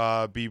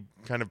to be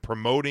kind of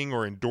promoting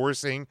or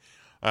endorsing.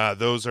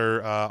 Those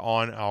are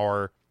on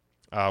our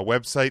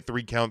website,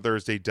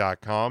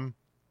 3countthursday.com.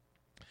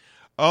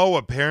 Oh,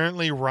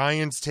 apparently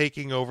Ryan's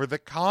taking over the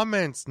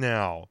comments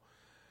now.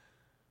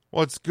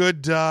 Well, it's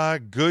good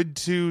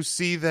to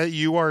see that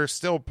you are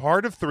still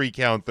part of 3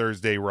 Count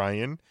Thursday,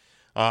 Ryan.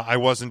 I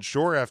wasn't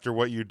sure after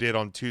what you did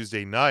on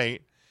Tuesday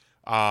night,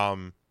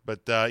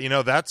 but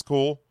that's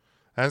cool.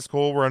 That's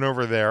cool. Run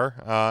over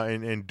there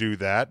and do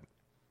that.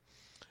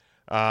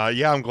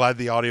 I'm glad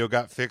the audio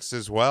got fixed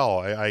as well.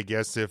 I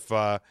guess if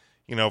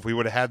we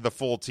would have had the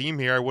full team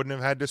here, I wouldn't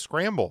have had to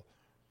scramble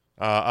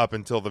up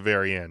until the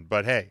very end.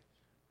 But hey,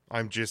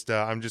 I'm just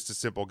a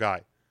simple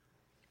guy.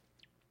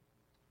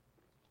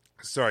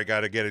 Sorry, I got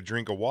to get a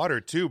drink of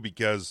water too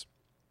because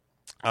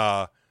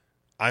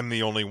I'm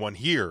the only one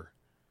here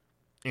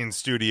in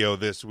studio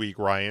this week,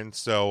 Ryan.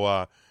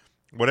 So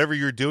whatever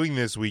you're doing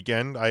this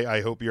weekend,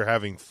 I hope you're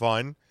having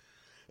fun.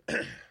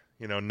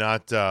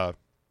 Not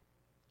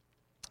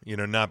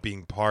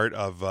being part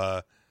of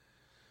the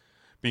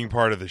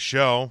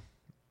show.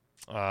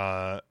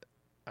 I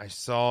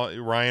saw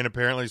Ryan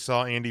apparently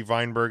saw Andy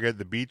Weinberg at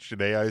the beach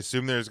today. I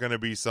assume there's going to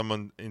be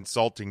some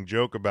insulting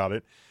joke about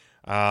it.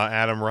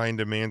 Adam, Ryan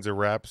demands a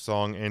rap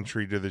song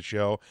entry to the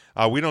show.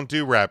 We don't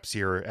do raps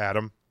here,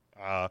 Adam.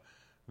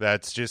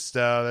 That's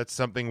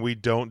something we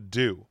don't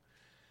do.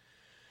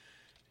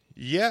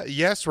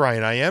 Yes,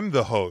 Ryan, I am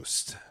the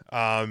host.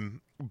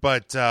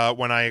 But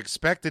when I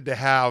expected to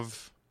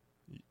have,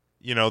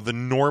 the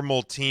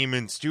normal team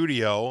in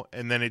studio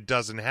and then it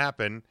doesn't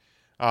happen,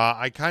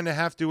 I kind of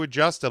have to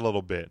adjust a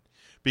little bit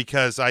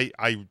because I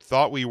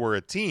thought we were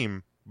a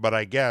team, but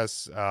I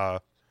guess,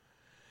 I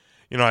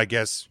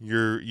guess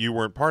you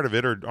weren't part of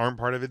it or aren't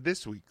part of it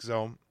this week.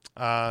 So,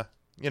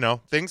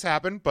 things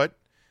happen, but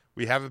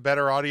we have a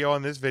better audio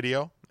on this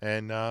video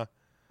and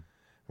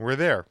we're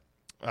there.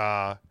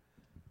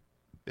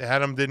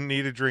 Adam didn't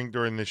need a drink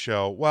during the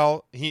show.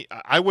 Well,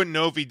 I wouldn't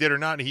know if he did or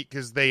not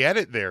because they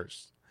edit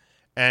theirs.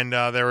 And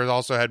there was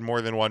also had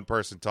more than one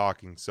person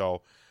talking.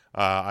 So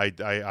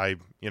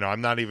I'm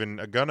not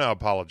even going to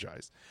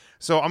apologize.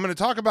 So I'm going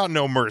to talk about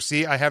No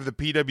Mercy. I have the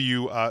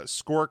PW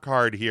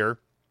scorecard here.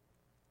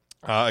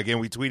 Again,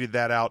 we tweeted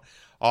that out.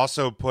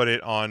 Also put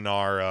it on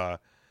our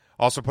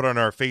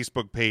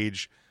Facebook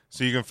page.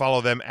 So you can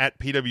follow them at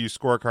PW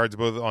Scorecards,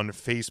 both on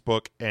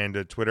Facebook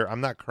and Twitter.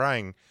 I'm not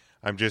crying.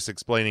 I'm just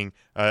explaining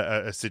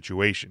a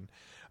situation.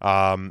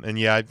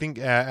 I think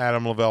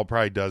Adam Lavelle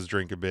probably does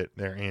drink a bit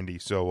there, Andy.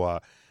 So,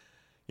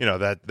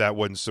 that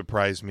wouldn't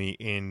surprise me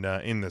in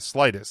the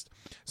slightest.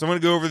 So I'm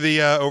going to go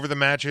over the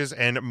matches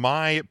and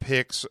my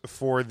picks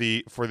for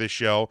the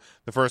show.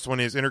 The first one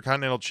is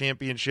Intercontinental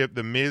Championship,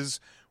 The Miz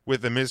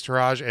with The Miz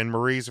Taraj and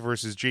Maurice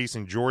versus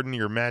Jason Jordan.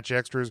 Your match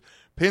extras: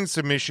 pin,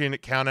 submission,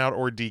 countout,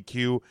 or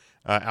DQ,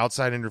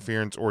 outside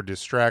interference, or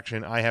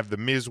distraction. I have The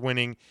Miz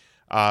winning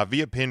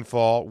via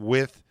pinfall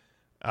with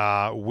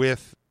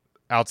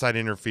outside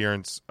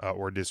interference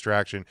or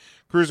distraction.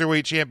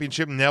 Cruiserweight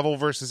Championship: Neville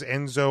versus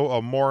Enzo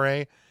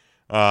Amore.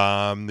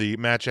 The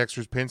match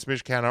extras: pin,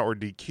 submission, countout, or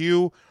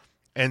DQ.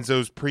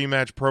 Enzo's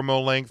pre-match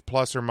promo length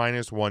plus or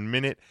minus 1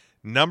 minute.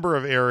 Number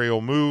of aerial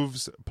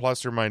moves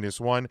plus or minus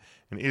 1.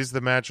 And is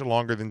the match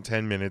longer than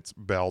 10 minutes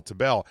bell to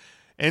bell?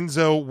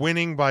 Enzo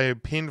winning by a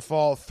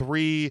pinfall,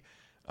 3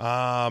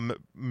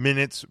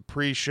 minutes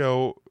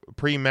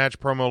pre-match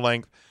promo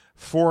length,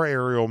 4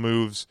 aerial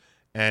moves,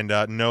 and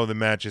no, the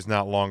match is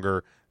not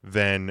longer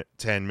than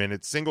 10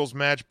 minutes. Singles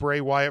match: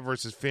 Bray Wyatt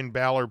versus Finn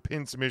Balor,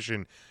 pin,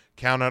 submission,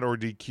 countout, or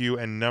DQ,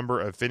 and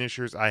number of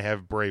finishers. I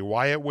have Bray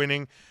Wyatt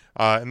winning.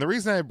 And the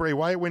reason I have Bray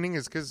Wyatt winning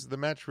is because the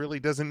match really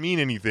doesn't mean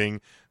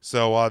anything.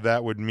 So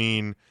that would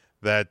mean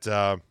that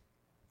the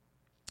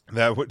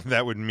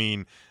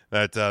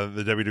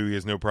WWE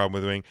has no problem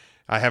with winning.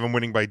 I have him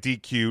winning by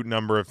DQ,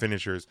 number of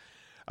finishers.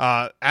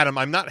 Adam,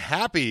 I'm not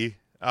happy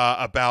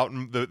about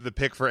the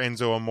pick for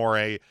Enzo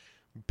Amore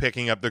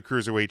picking up the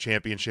Cruiserweight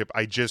Championship.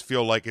 I just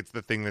feel like it's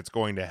the thing that's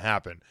going to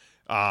happen.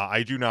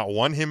 I do not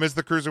want him as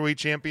the Cruiserweight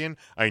Champion.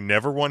 I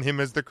never want him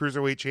as the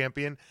Cruiserweight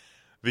Champion.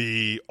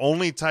 The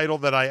only title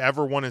that I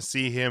ever want to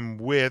see him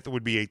with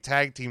would be a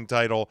tag team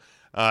title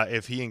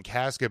if he and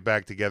Cass get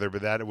back together,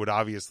 but that would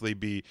obviously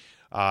be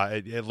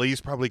at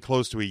least probably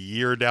close to a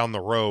year down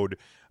the road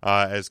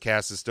as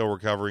Cass is still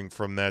recovering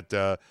from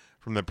that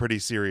from the pretty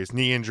serious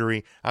knee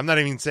injury. I'm not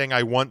even saying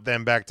I want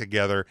them back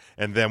together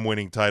and them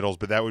winning titles,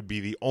 but that would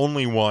be the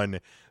only one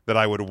that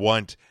I would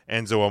want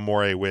Enzo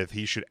Amore with.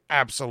 He should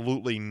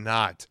absolutely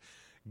not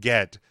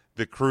get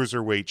the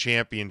Cruiserweight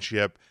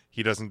Championship.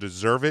 He doesn't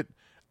deserve it.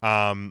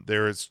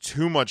 There is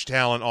too much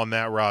talent on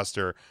that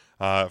roster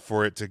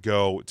for it to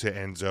go to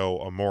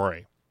Enzo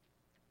Amore.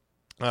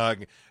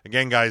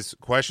 Again, guys,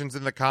 questions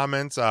in the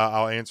comments.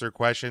 I'll answer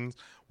questions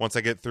once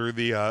I get through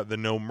the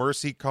No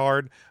Mercy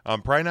card.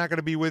 I'm probably not going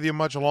to be with you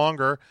much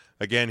longer.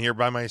 Again, here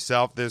by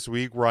myself this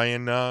week.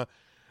 Ryan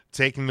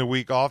taking the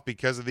week off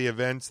because of the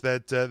events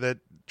that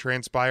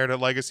transpired at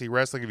Legacy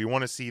Wrestling. If you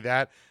want to see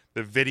that,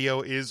 the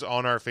video is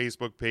on our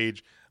Facebook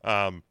page.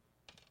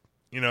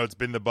 It's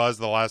been the buzz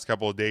the last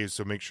couple of days,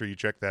 so make sure you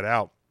check that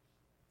out.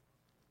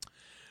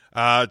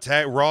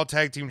 Raw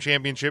Tag Team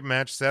Championship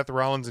match, Seth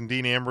Rollins and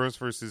Dean Ambrose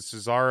versus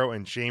Cesaro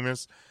and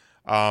Sheamus.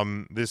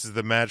 This is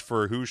the match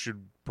for who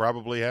should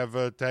probably have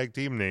a tag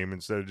team name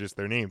instead of just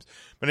their names.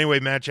 But anyway,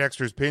 match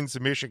extras, pin,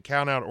 submission,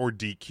 countout, or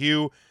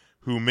DQ.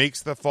 Who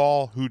makes the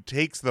fall, who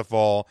takes the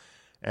fall,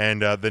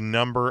 and the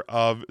number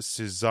of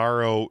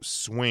Cesaro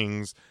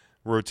swings,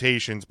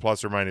 rotations,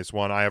 plus or minus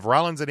one. I have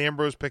Rollins and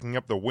Ambrose picking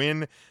up the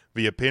win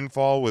via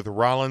pinfall, with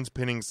Rollins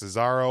pinning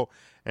Cesaro,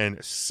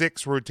 and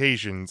 6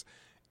 rotations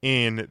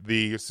in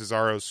the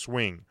Cesaro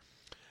swing.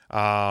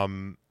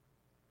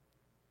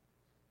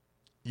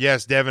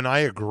 Yes, Devin, I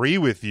agree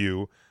with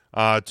you.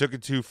 Took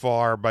it too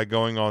far by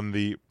going on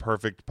the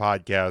Perfect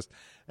podcast,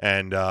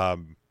 and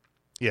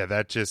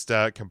that just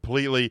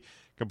completely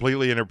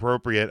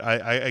inappropriate.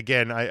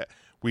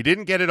 We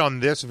didn't get it on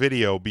this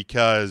video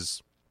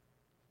because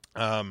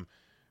of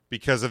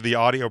the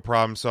audio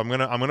problem. So I'm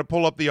gonna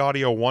pull up the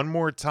audio one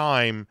more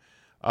time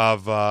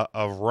of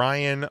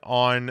Ryan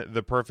on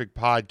the Perfect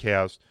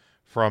podcast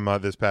from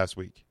this past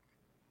week.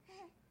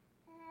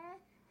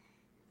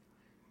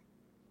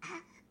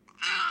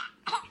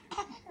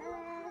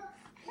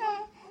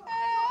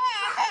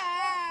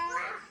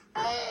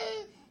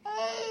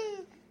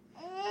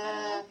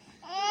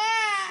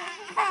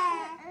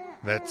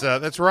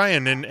 That's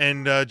Ryan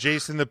and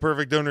Jason the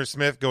Perfect Owner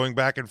Smith going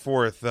back and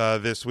forth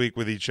this week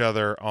with each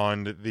other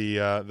on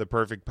the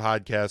Perfect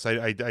podcast.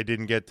 I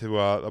didn't get to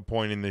a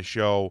point in the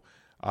show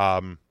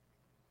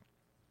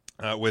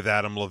with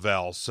Adam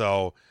Lavelle,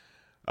 so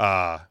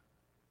yeah,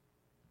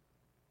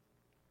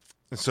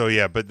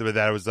 but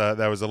that was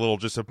a little,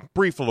 just a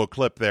brief little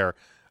clip there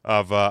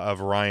of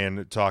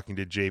Ryan talking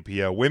to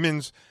JPO.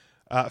 Women's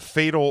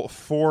fatal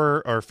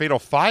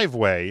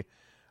 5-way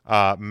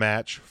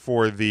match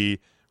for the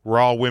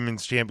Raw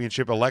Women's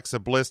Championship. Alexa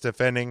Bliss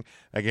defending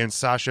against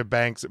Sasha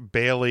Banks,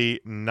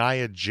 Bayley,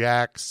 Nia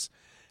Jax,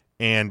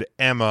 and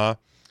Emma.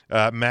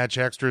 Match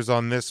extras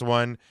on this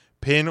one: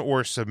 pin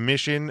or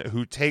submission,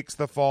 who takes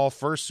the fall,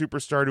 first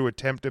superstar to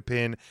attempt a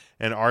pin,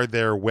 and are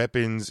their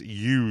weapons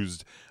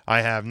used.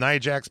 I have Nia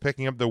Jax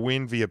picking up the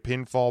win via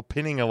pinfall,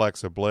 pinning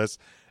Alexa Bliss,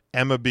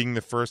 Emma being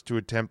the first to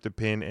attempt a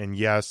pin, and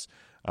yes,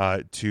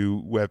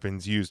 2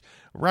 weapons used.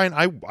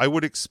 Ryan, I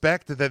would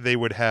expect that they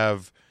would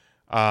have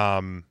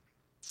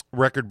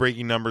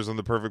record-breaking numbers on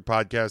the Perfect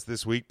podcast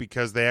this week,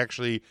 because they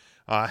actually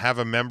have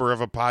a member of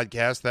a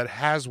podcast that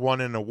has won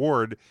an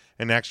award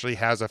and actually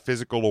has a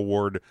physical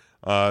award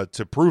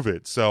to prove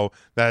it. So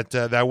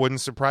that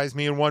wouldn't surprise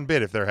me in one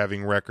bit if they're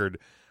having record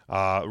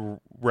podcast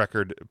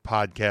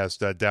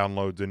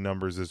downloads and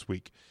numbers this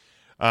week.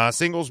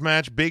 Singles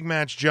match, Big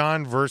Match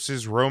John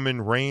versus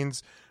Roman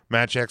Reigns.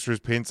 Match extras,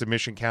 pin,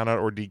 submission,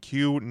 countout, or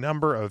DQ.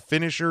 Number of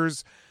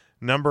finishers,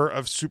 number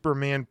of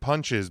Superman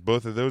punches.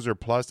 Both of those are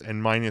plus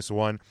and minus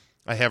 1.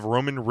 I have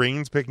Roman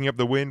Reigns picking up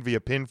the win via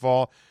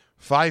pinfall,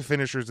 5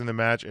 finishers in the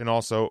match, and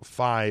also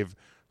 5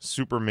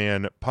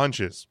 Superman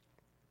punches.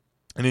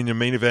 And in the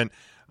main event,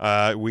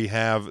 we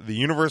have the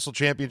Universal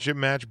Championship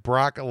match,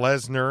 Brock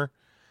Lesnar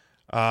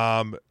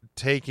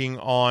taking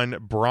on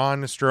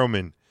Braun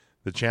Strowman.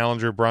 The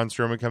challenger, Braun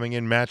Strowman, coming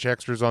in. Match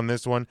extras on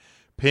this one: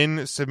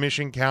 pin,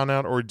 submission,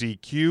 countout, or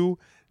DQ.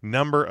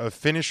 Number of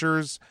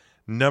finishers,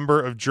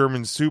 number of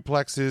German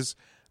suplexes,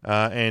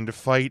 and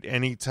fight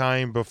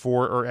anytime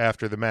before or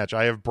after the match.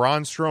 I have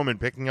Braun Strowman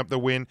picking up the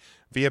win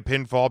via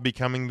pinfall,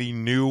 becoming the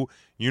new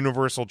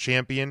Universal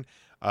Champion.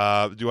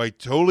 Do I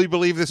totally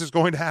believe this is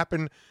going to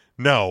happen?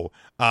 No.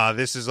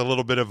 This is a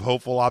little bit of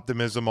hopeful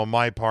optimism on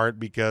my part,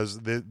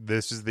 because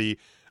this is the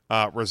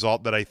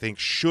result that I think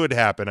should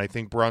happen. I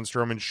think Braun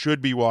Strowman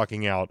should be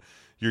walking out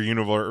your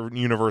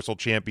Universal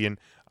Champion.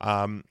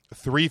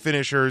 3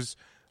 finishers,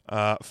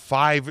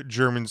 5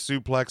 German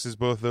suplexes,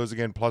 both those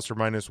again plus or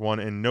minus 1,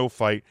 and no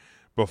fight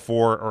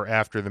before or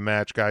after the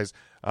match. Guys,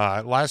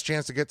 Last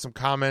chance to get some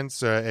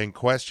comments and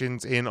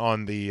questions in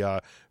on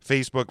the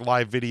Facebook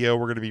live video.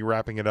 We're going to be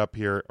wrapping it up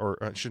here, or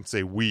I shouldn't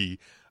say we.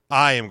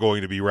 I am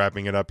going to be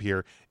wrapping it up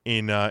here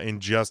in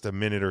just a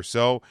minute or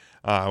so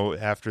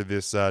after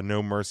this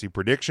No Mercy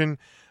prediction.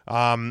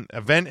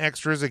 Event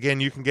extras, again,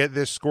 you can get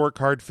this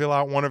scorecard, fill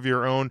out one of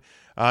your own.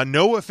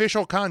 No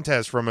official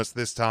contest from us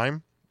this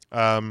time.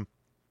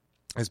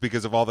 It's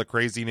because of all the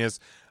craziness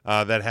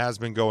that has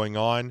been going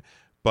on,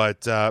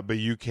 but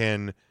you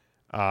can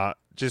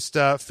just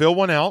fill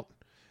one out,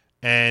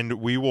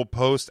 and we will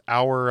post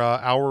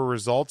our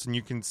results, and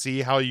you can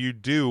see how you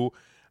do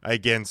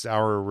against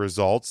our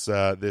results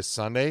this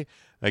Sunday.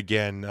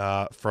 Again,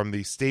 from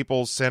the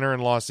Staples Center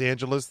in Los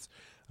Angeles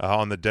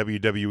on the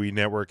WWE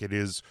Network, it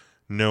is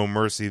No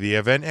Mercy. The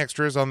event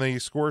extras on the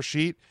score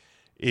sheet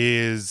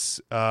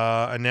is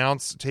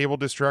announce table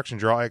destruction.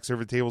 Draw X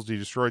over tables to be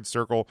destroyed.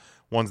 Circle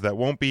ones that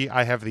won't be.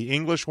 I have the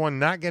English one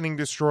not getting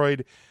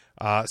destroyed.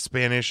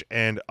 Spanish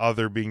and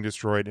other being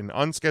destroyed. And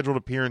unscheduled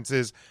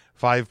appearances,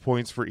 5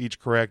 points for each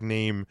correct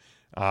name.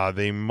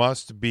 They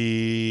must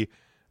be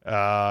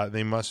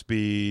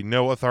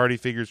no authority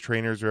figures,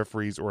 trainers,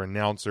 referees, or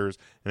announcers,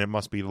 and it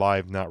must be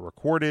live, not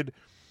recorded.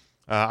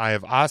 I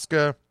have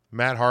Asuka,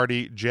 Matt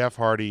Hardy, Jeff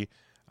Hardy,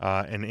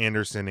 and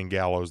Anderson and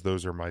Gallows.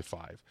 Those are my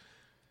 5.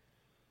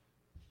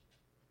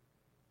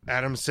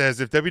 Adam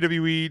says, if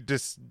WWE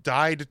just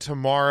died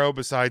tomorrow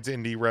besides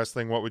indie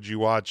wrestling, what would you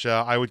watch?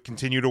 I would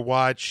continue to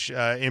watch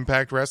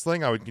Impact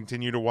Wrestling. I would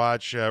continue to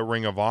watch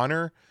Ring of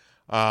Honor.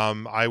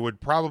 I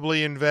would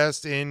probably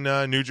invest in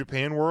New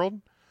Japan World.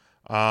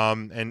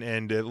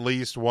 And at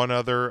least one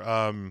other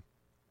of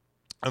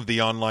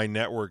the online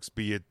networks,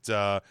 be it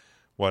the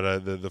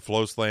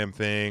Flow Slam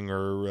thing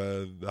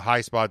or the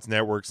High Spots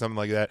Network, something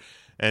like that,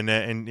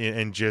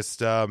 and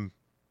just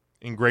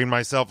ingrain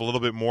myself a little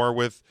bit more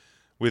with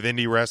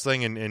indie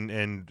wrestling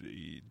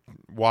and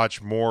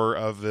watch more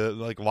of the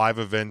live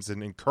events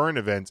and current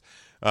events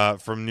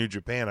from New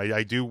Japan.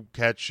 I do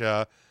catch.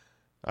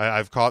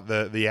 I've caught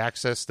the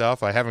Access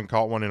stuff. I haven't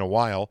caught one in a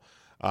while.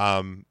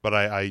 But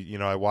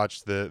I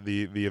watched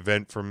the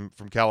event from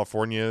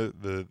California,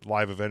 the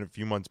live event a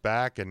few months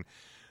back, and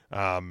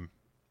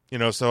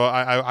so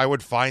I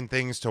would find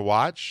things to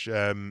watch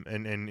and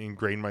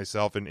ingrain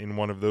myself in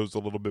one of those a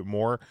little bit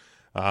more.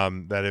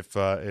 That if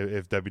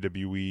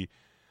WWE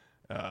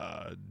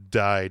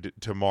died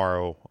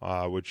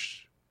tomorrow,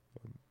 which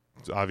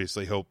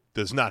obviously hope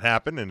does not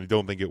happen, and I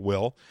don't think it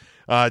will.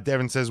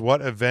 Devin says,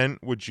 what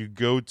event would you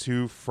go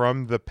to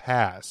from the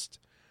past?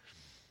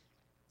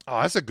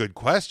 Oh, that's a good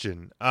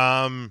question.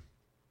 I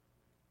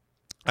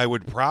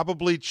would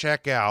probably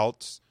check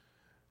out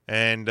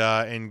and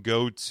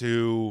go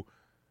to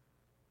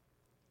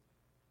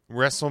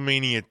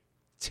WrestleMania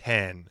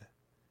 10.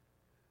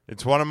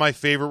 It's one of my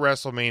favorite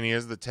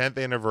WrestleManias, the 10th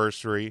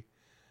anniversary.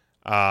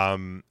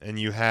 And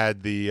you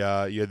had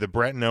the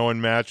Bret and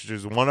Owen match, which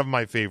is one of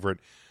my favorite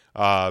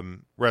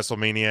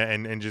WrestleMania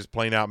and just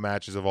plain out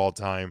matches of all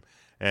time.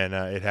 And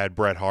it had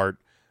Bret Hart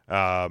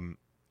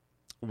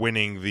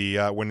winning the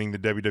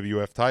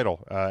WWF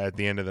title at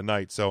the end of the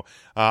night. So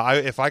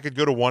if I could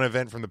go to one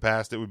event from the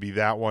past, it would be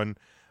that one.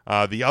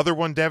 The other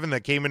one, Devin,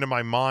 that came into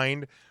my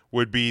mind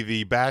would be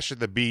the Bash at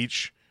the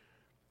Beach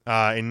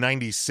in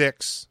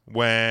 '96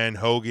 when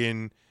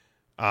Hogan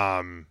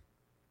when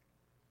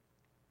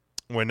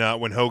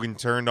Hogan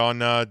turned on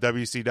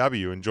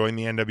WCW and joined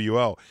the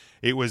NWO.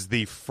 It was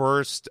the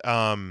first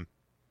and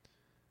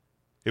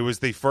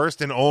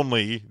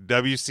only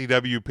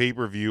WCW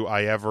pay-per-view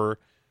I ever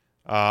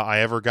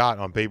got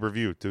on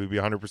pay-per-view, to be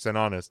 100%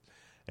 honest.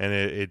 And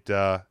it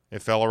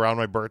fell around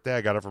my birthday.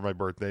 I got it for my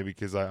birthday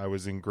because I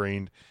was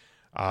ingrained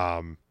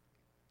on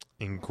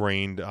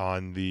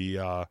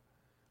the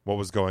what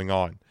was going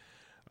on.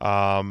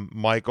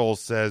 Michael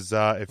says,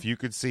 if you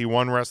could see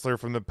one wrestler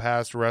from the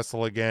past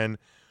wrestle again,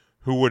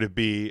 who would it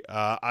be?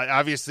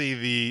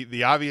 Obviously,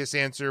 the obvious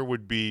answer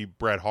would be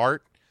Bret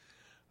Hart.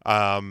 But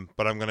I'm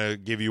going to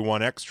give you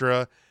one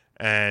extra,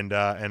 and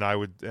I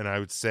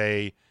would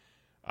say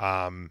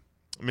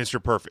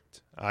Mr.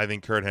 Perfect. I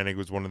think Curt Hennig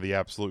was one of the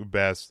absolute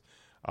best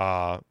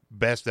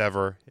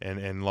ever,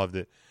 and loved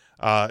it.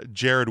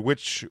 Jared,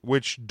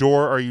 which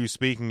door are you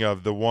speaking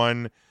of? The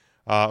one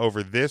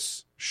over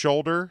this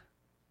shoulder,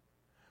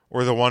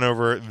 or the one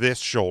over this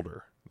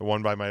shoulder? The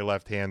one by my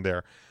left hand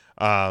there.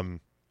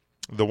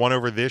 The one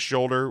over this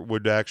shoulder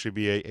would actually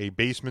be a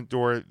basement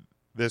door.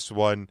 This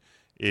one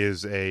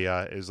is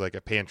like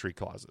a pantry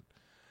closet.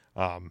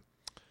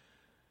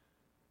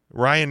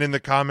 Ryan in the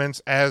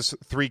comments, as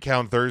 3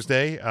 Count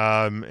Thursday,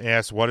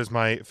 asks, what is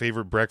my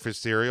favorite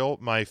breakfast cereal?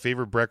 My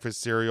favorite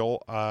breakfast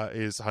cereal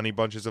is Honey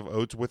Bunches of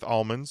Oats with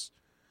almonds.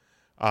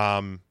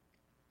 It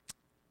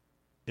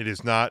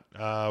is not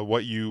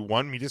what you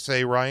want me to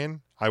say,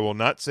 Ryan. I will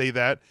not say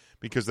that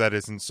because that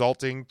is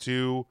insulting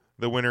to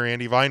the winner,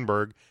 Andy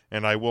Weinberg,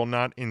 and I will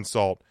not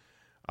insult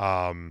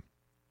the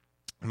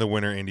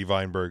winner, Andy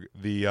Weinberg.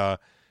 The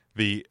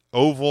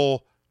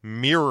oval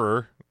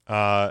mirror,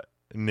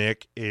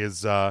 Nick,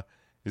 is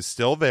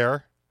still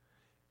there.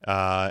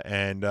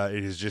 and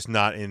it is just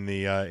not in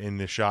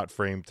the shot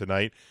frame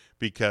tonight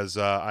because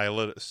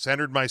I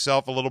centered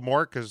myself a little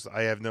more because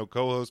I have no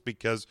co-host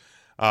because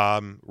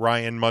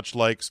Ryan, much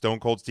like Stone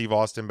Cold Steve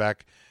Austin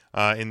back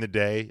in the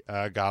day,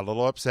 got a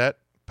little upset,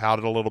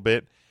 pouted a little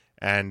bit,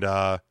 and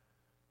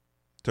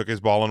took his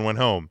ball and went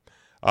home.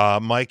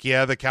 Mike,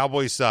 yeah, the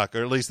Cowboys suck,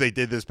 or at least they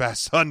did this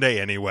past Sunday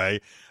anyway.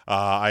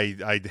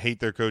 I hate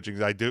their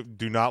coaching. I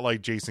do not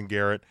like Jason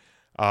Garrett.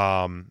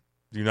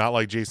 Do not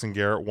like Jason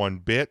Garrett one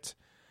bit.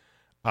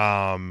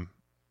 I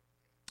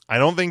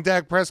don't think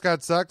Dak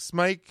Prescott sucks,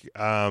 Mike.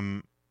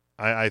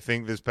 I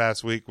think this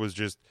past week was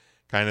just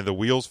kind of the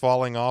wheels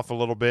falling off a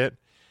little bit,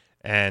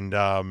 and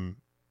I'm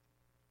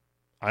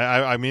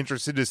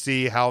interested to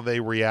see how they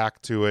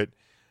react to it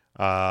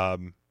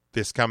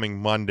this coming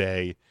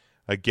Monday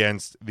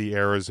against the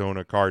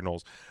Arizona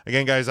Cardinals.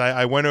 Again, guys,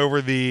 I went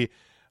over the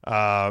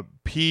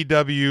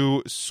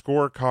PW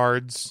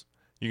scorecards.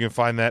 You can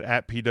find that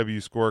at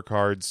PW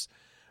scorecards.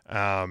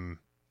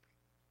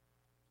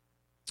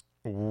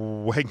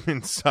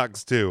 Wegman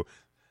sucks too.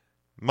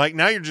 Mike,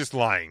 now you're just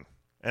lying,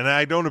 and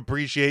I don't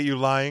appreciate you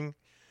lying.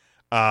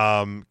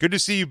 Good to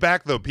see you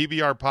back though,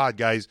 PBR Pod,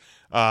 guys.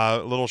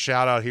 A little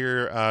shout out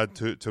here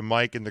to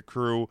Mike and the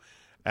crew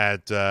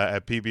at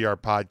PBR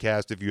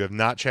Podcast. If you have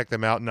not checked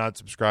them out and not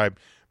subscribed,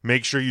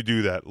 make sure you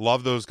do that.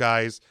 Love those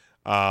guys.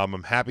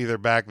 I'm happy they're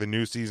back. The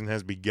new season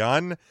has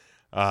begun.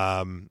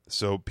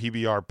 So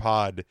PBR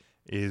Pod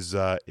is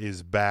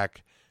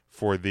back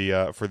for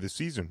the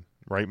season,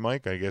 right,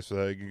 Mike? I guess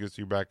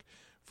you're back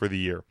for the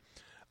year.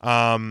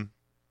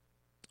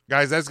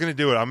 Guys, that's going to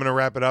do it. I'm going to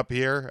wrap it up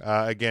here.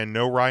 Again,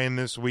 no Ryan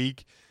this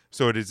week,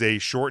 so it is a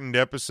shortened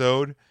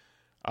episode.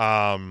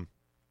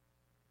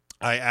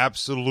 I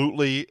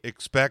absolutely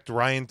expect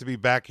Ryan to be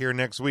back here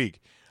next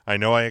week. I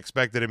know I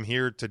expected him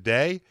here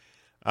today,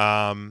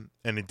 and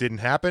it didn't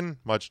happen,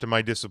 much to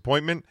my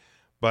disappointment.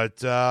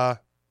 But, we're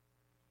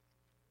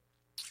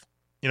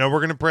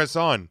going to press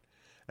on,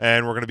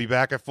 and we're going to be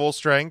back at full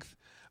strength.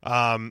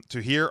 To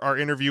hear our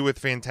interview with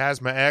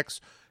Phantasma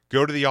X,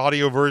 go to the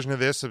audio version of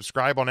this,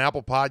 subscribe on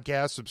Apple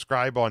Podcasts,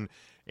 subscribe on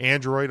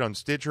Android, on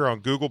Stitcher, on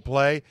Google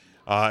Play,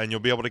 and you'll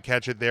be able to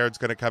catch it there. It's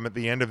going to come at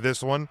the end of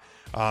this one.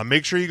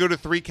 Make sure you go to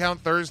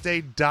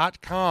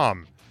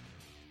 3countthursday.com.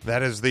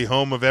 That is the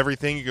home of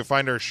everything. You can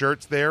find our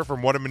shirts there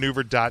from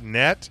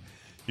whatamaneuver.net.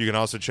 You can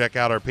also check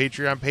out our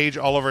Patreon page.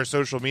 All of our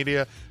social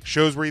media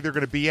shows we're either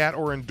going to be at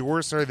or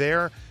endorse are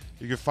there.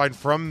 You can find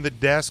From the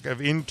Desk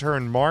of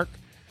Intern Mark.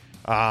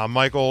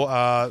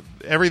 Michael,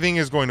 everything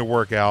is going to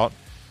work out.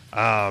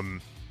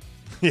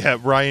 Yeah,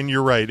 Ryan,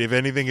 you're right. If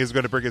anything is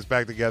going to bring us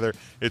back together,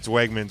 it's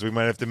Wegmans. We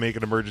might have to make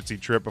an emergency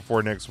trip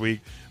before next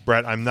week.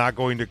 Brett, I'm not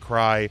going to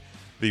cry.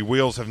 The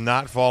wheels have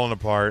not fallen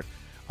apart.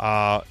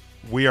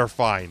 We are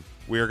fine.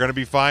 We are going to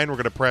be fine. We're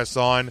going to press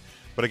on.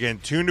 But again,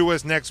 tune to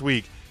us next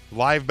week.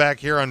 Live back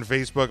here on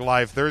Facebook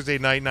Live Thursday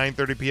night,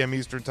 9:30 p.m.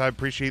 Eastern Time.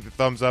 Appreciate the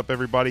thumbs up,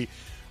 everybody.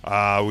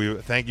 We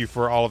thank you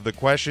for all of the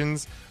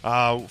questions.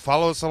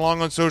 Follow us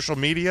along on social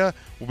media.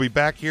 We'll be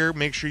back here.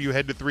 Make sure you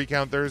head to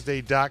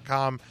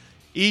 3countthursday.com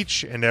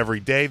each and every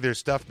day. There's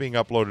stuff being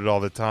uploaded all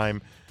the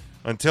time.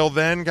 Until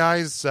then,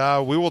 guys,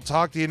 we will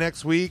talk to you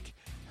next week.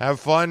 Have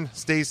fun,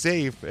 stay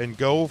safe, and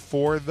go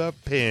for the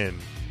pin.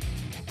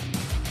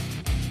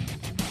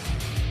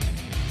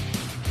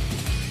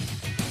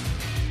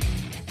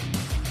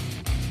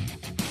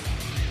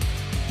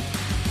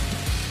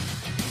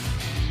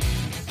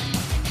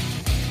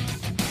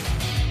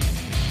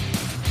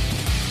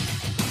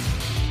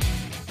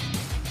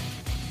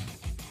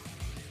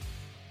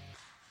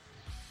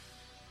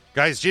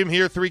 Guys, Jim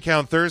here, 3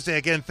 Count Thursday.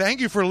 Again, thank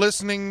you for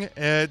listening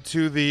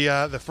to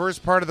the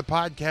first part of the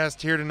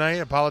podcast here tonight. I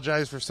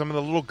apologize for some of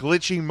the little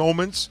glitchy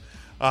moments,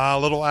 a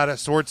little out of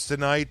sorts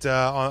tonight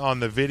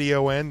on the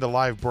video end, the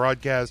live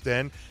broadcast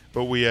end.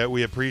 But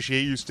we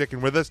appreciate you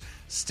sticking with us.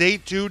 Stay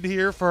tuned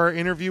here for our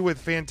interview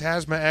with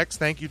Phantasma X.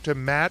 Thank you to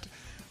Matt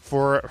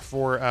for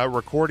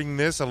recording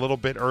this a little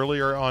bit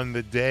earlier on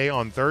the day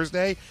on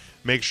Thursday.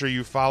 Make sure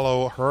you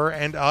follow her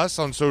and us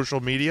on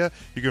social media.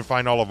 You can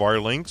find all of our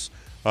links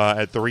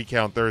at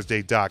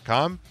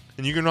 3countthursday.com.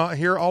 And you can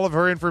hear all of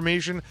her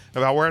information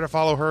about where to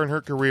follow her and her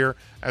career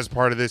as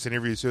part of this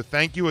interview. So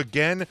thank you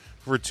again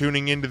for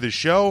tuning into the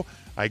show.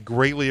 I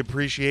greatly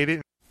appreciate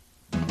it.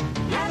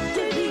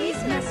 After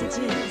these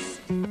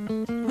messages,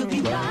 we'll be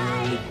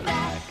right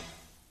back.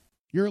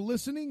 You're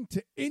listening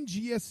to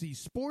NGSC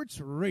Sports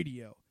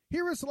Radio.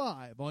 Hear us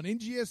live on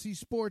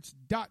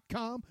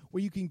ngscsports.com,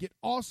 where you can get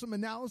awesome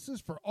analysis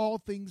for all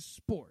things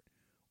sport.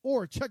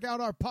 Or check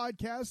out our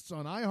podcasts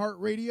on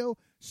iHeartRadio,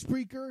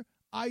 Spreaker,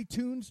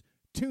 iTunes,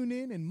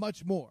 TuneIn, and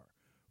much more.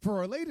 For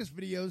our latest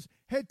videos,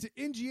 head to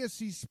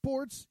NGSC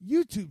Sports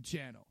YouTube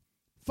channel.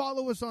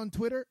 Follow us on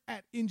Twitter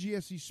at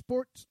NGSC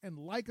Sports and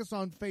like us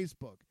on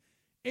Facebook.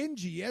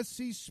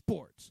 NGSC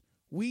Sports.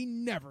 We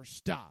never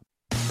stop.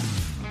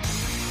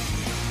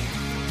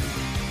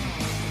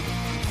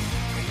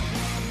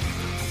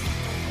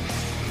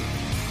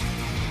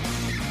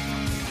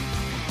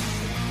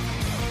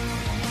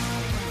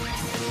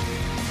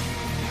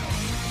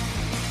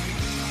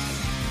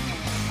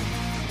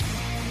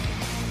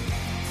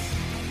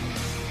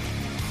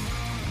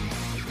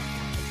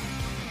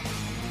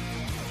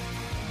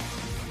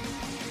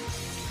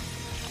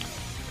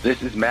 This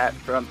is Matt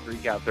from 3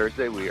 Count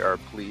Thursday. We are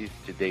pleased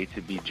today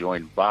to be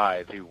joined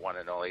by the one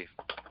and only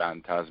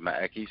Phantasma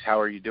Ekis. How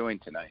are you doing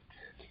tonight?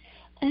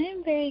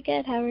 I'm very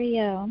good. How are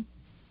you?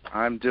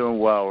 I'm doing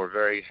well. We're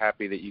very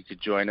happy that you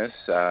could join us.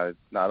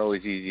 Not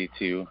always easy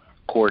to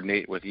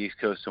coordinate with East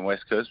Coast and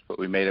West Coast, but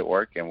we made it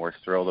work, and we're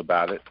thrilled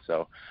about it.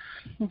 So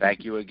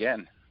thank you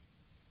again.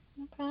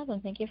 No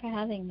problem. Thank you for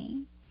having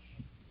me.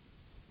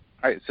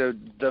 All right, so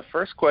the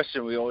first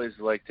question we always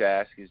like to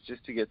ask is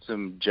just to get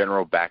some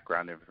general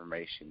background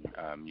information.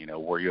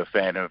 Were you a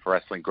fan of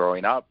wrestling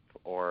growing up,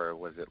 or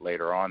was it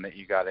later on that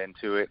you got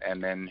into it?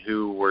 And then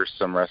who were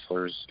some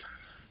wrestlers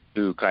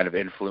who kind of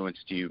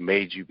influenced you,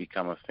 made you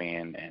become a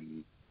fan,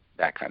 and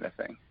that kind of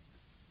thing?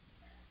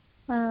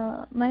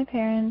 Well, my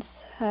parents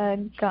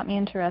had got me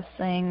into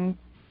wrestling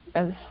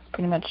as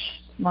pretty much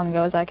long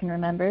ago as I can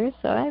remember,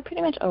 so I've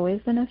pretty much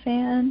always been a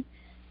fan.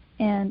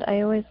 And I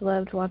always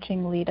loved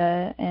watching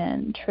Lita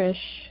and Trish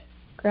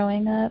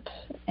growing up,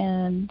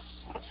 and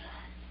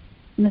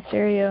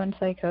Mysterio and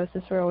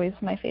Psychosis were always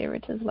my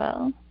favorites as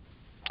well.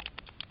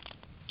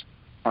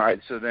 All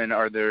right, so then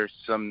are there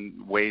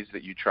some ways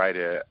that you try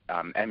to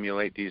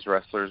emulate these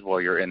wrestlers while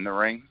you're in the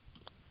ring?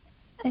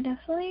 I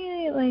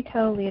definitely like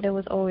how Lita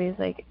was always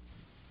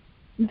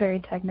very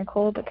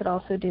technical but could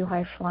also do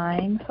high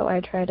flying, so I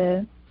try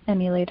to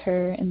emulate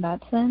her in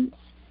that sense.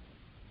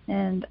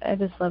 And I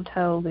just loved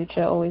how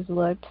Lucha always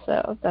looked,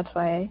 so that's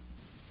why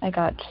I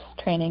got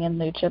training in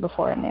Lucha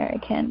before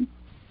American.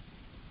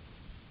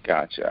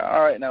 Gotcha.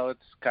 All right, now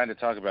let's kind of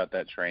talk about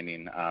that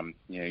training.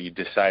 You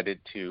decided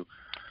to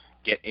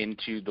get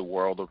into the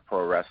world of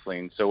pro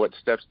wrestling. So what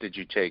steps did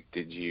you take?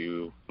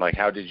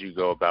 How did you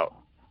go about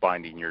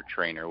finding your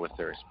trainer? Was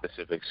there a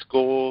specific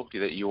school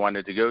that you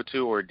wanted to go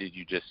to, or did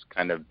you just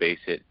kind of base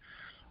it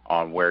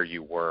on where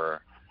you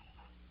were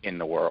in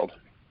the world?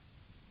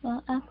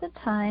 Well, at the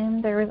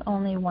time, there was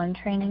only one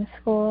training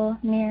school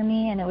near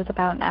me, and it was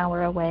about an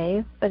hour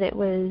away, but it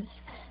was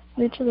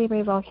Lucha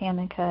Libre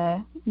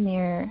Volcanica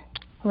near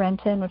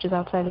Renton, which is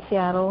outside of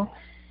Seattle,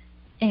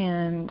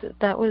 and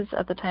that was,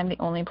 at the time, the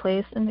only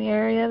place in the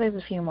area. There's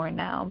a few more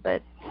now,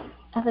 but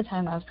at the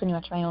time, that was pretty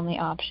much my only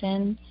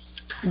option,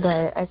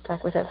 but I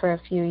stuck with it for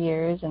a few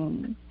years,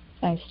 and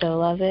I still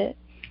love it.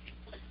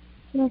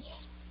 So that's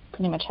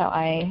pretty much how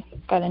I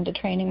got into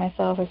training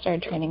myself. I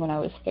started training when I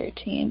was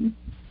 13.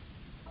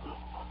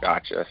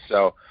 Gotcha.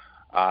 So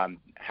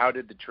how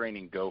did the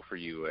training go for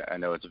you? I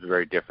know it's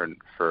very different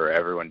for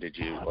everyone.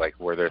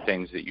 Were there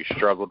things that you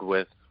struggled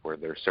with? Were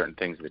there certain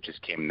things that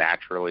just came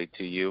naturally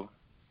to you?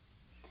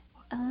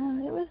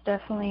 It was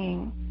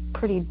definitely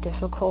pretty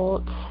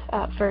difficult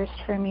at first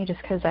for me just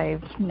because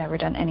I've never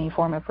done any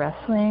form of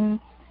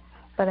wrestling.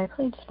 But I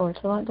played sports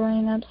a lot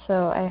growing up,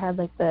 so I had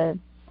the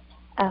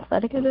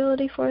athletic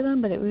ability for them,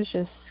 but it was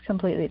just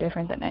completely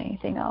different than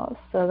anything else.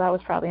 So that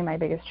was probably my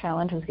biggest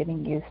challenge, was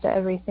getting used to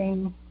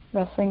everything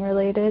wrestling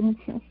related.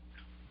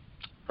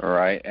 All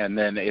right. And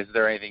then is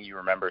there anything you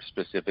remember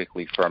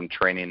specifically from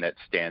training that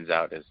stands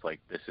out as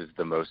this is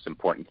the most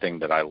important thing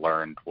that I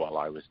learned while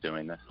I was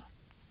doing this?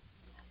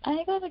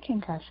 I got a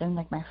concussion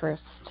my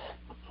first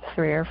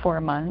 3 or 4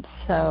 months,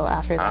 so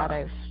after that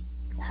I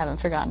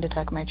haven't forgotten to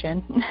tuck my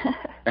chin.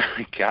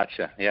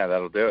 Gotcha. Yeah,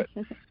 that'll do it.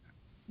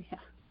 Yeah.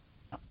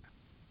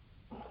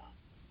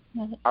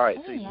 All right,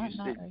 so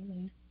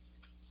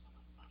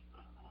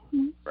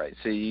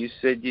you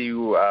said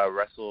you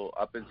wrestle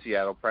up in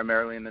Seattle,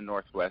 primarily in the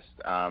Northwest.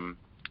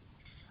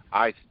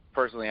 I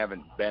personally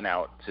haven't been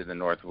out to the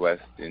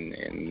Northwest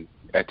in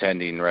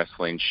attending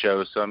wrestling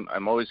shows, so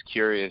I'm always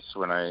curious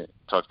when I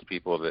talk to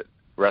people that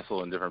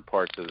wrestle in different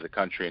parts of the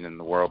country and in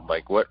the world.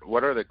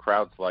 What are the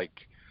crowds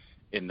like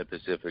in the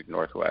Pacific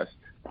Northwest?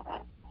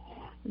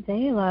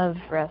 They love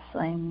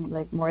wrestling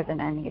more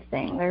than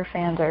anything. Their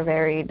fans are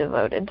very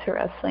devoted to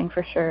wrestling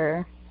for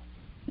sure,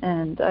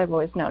 and I've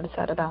always noticed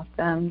that about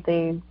them.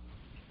 They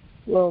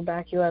will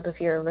back you up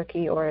if you're a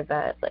rookie or a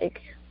vet.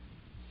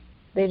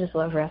 They just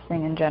love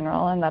wrestling in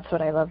general, and that's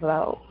what I love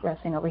about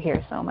wrestling over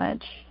here so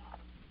much.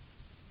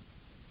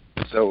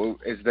 So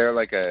is there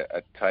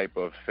a type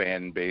of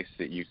fan base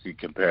that you could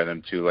compare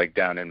them to?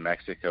 Down in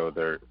Mexico,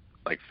 they're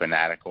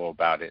fanatical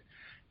about it.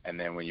 And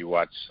then when you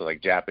watch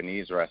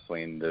Japanese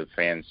wrestling, the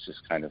fans just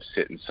kind of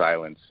sit in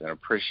silence and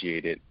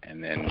appreciate it.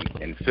 And then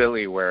in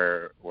Philly,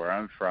 where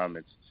I'm from,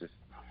 it's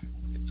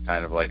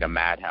kind of like a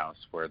madhouse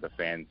where the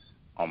fans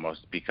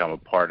almost become a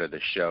part of the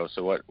show.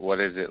 So what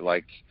is it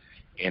like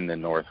in the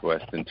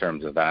Northwest in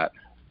terms of that?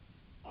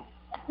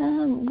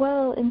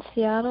 Well, in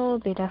Seattle,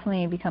 they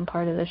definitely become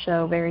part of the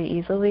show very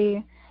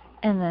easily.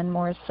 And then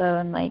more so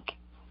in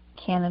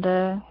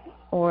Canada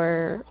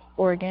or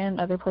Oregon,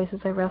 other places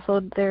I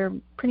wrestled, they're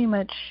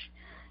into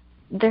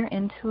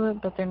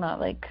it, but they're not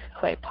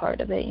quite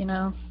part of it,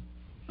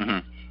 Mm-hmm.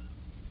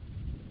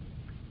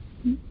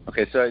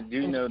 Okay, so I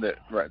do know that.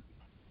 Right.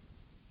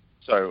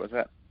 Sorry, what was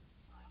that?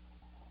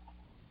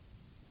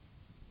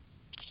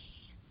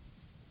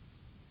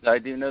 I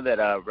do know that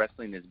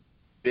wrestling is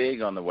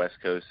big on the West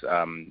Coast,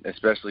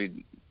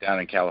 especially down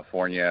in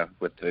California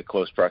with the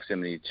close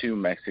proximity to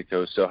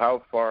Mexico. So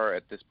how far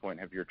at this point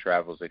have your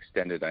travels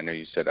extended? I know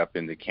you said up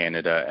into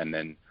Canada and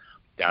then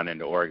down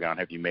into Oregon.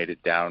 Have you made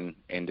it down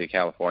into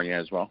California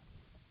as well?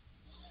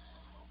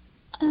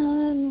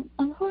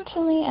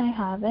 Unfortunately, I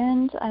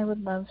haven't. I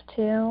would love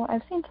to.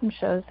 I've seen some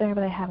shows there,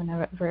 but I haven't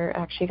ever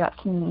actually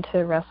gotten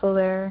to wrestle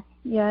there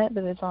yet,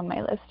 but it's on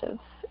my list of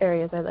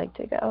areas I'd like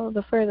to go.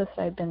 The furthest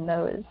I've been,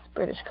 though, is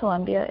British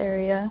Columbia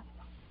area.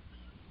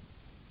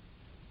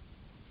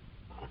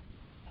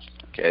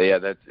 Okay, yeah,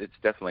 it's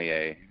definitely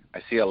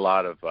I see a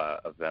lot of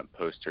event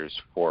posters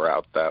for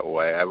out that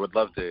way. I would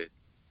love to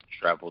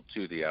travel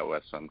to the out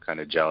west, so I'm kind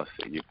of jealous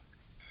that you've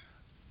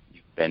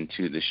been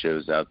to the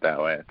shows out that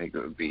way. I think it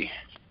would be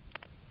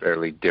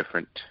fairly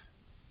different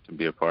to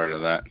be a part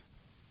of that.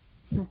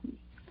 It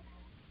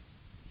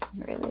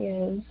really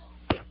is.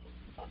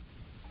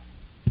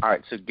 All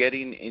right, so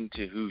getting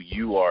into who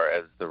you are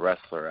as the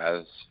wrestler,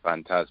 as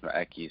Fantasma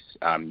X,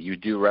 you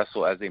do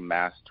wrestle as a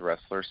masked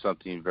wrestler,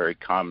 something very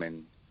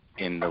common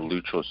in the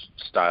lucha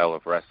style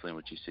of wrestling,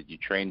 which you said you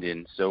trained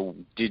in. So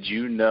did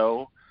you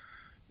know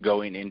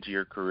going into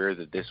your career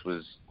that this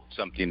was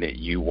something that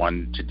you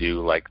wanted to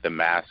do, like the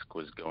mask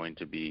was going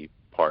to be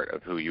part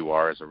of who you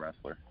are as a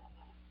wrestler?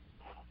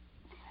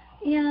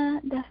 Yeah,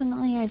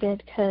 definitely I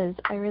did, because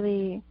I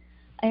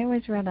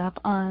always read up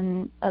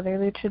on other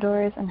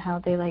luchadors and how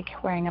they like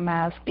wearing a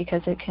mask,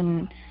 because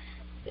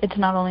it's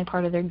not only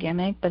part of their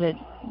gimmick, but it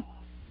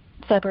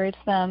separates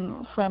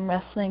them from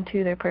wrestling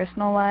to their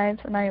personal lives,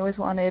 and I always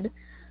wanted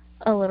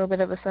a little bit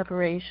of a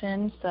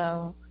separation,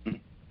 so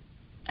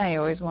I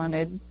always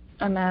wanted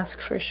a mask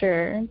for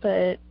sure,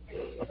 but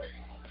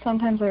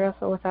sometimes I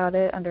wrestle without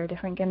it under a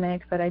different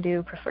gimmick, but I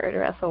do prefer to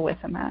wrestle with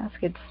a mask.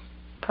 It's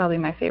probably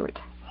my favorite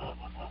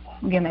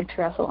gimmick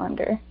to wrestle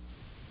under.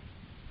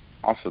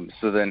 Awesome.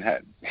 So then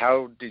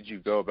how did you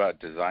go about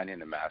designing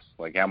the mask?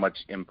 Like, how much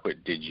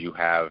input did you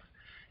have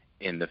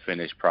in the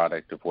finished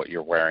product of what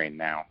you're wearing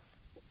now?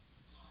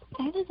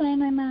 I designed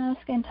my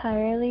mask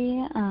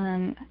entirely.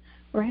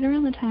 Right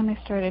around the time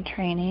I started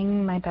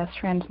training, my best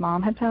friend's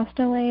mom had passed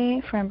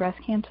away from breast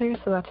cancer,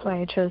 so that's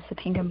why I chose the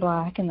pink and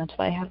black, and that's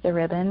why I have the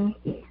ribbon.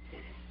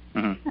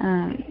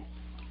 Mm-hmm.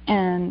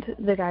 And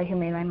the guy who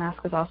made my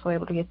mask was also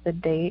able to get the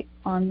date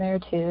on there,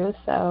 too,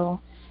 so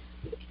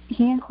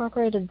he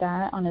incorporated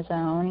that on his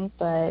own,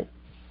 but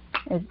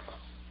it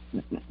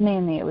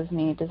was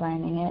me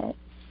designing it.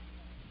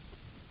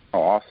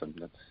 Oh, awesome.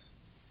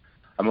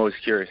 I'm always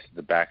curious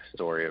the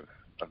backstory of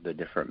the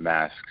different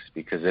masks,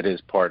 because it is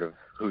part of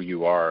who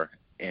you are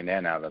in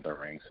and out of the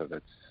ring, so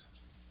that's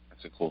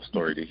a cool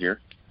story to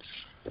hear.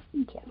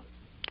 Thank you.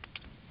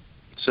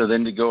 So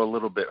then to go a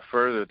little bit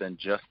further than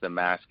just the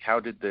mask, how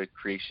did the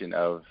creation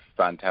of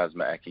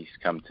Fantasma X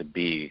come to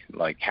be?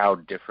 Like, how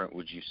different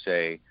would you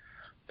say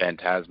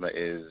Fantasma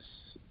is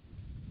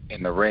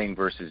in the ring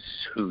versus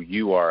who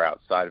you are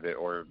outside of it,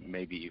 or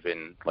maybe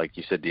even, like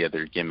you said, the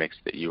other gimmicks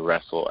that you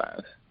wrestle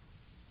as?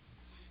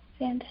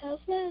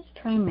 Fantasma is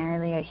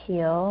primarily a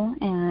heel,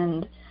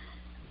 and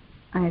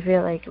I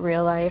feel like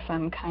real life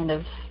I'm kind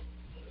of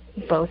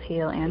both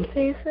heel and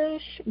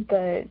face-ish,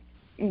 but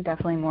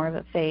definitely more of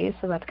a face,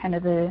 so that's kind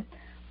of the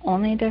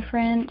only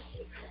difference.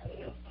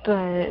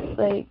 But,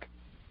 like,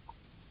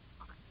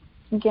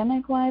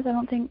 gimmick-wise, I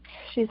don't think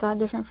she's that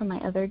different from my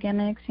other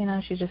gimmicks. You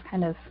know, she's just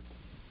kind of,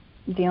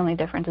 the only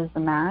difference is the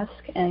mask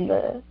and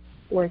the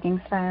working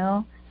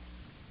style.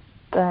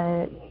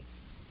 But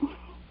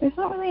there's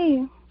not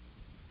really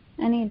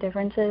any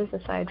differences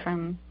aside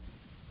from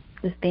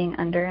just being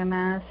under a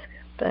mask,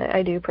 but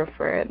I do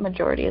prefer it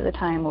majority of the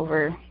time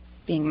over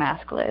being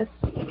maskless.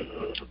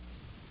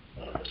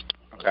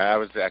 Okay, I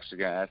was actually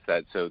going to ask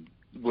that. So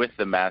with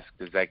the mask,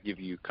 does that give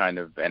you kind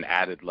of an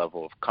added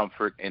level of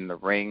comfort in the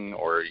ring,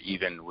 or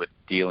even with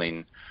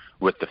dealing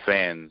with the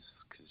fans,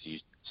 because you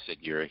said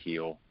you're a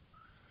heel?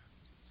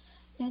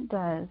 It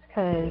does,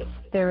 because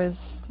there was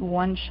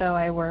one show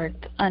I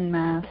worked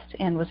unmasked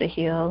and was a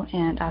heel,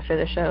 and after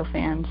the show,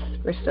 fans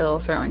were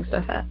still throwing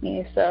stuff at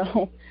me,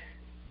 so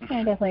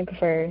I definitely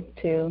prefer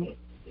to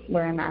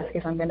wear a mask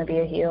if I'm going to be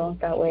a heel.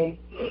 That way,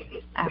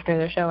 after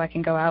the show, I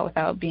can go out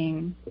without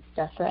being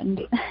death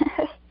threatened.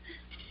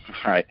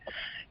 All right.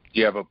 Do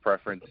you have a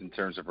preference in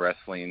terms of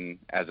wrestling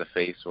as a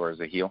face or as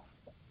a heel?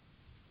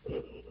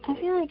 I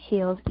feel like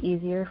heel is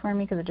easier for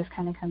me because it just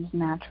kind of comes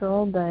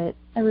natural, but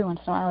every once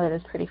in a while it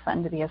is pretty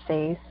fun to be a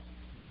face.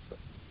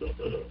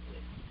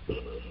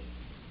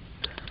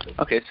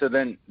 Okay, so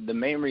then the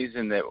main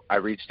reason that I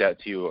reached out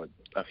to you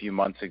a few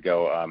months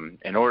ago,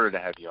 in order to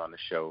have you on the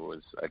show,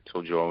 was I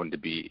told you I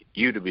wanted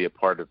you to be a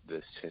part of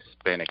this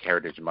Hispanic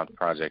Heritage Month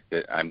project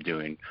that I'm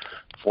doing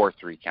for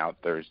 3 Count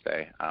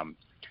Thursday.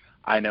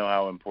 I know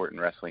how important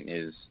wrestling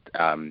is,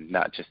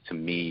 not just to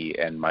me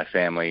and my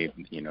family,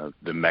 you know,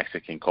 the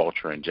Mexican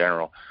culture in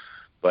general,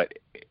 but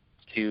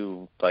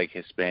to, like,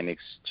 Hispanics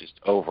just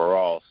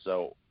overall.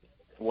 So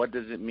what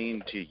does it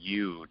mean to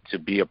you to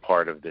be a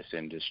part of this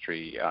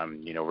industry?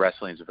 You know,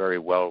 wrestling is very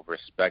well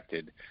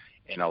respected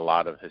in a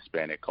lot of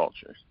Hispanic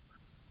cultures.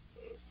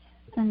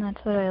 And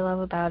that's what I love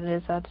about it,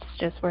 is that's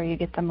just where you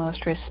get the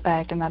most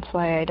respect, and that's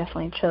why I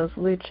definitely chose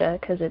lucha,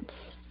 because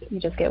you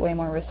just get way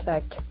more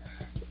respect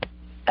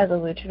as a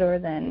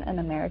luchador than an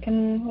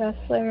American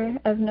wrestler,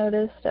 I've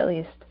noticed, at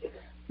least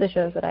the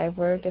shows that I've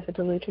worked, if it's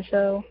a lucha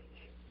show.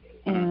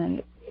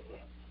 And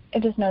I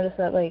just noticed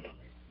that, like,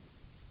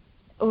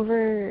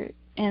 over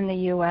in the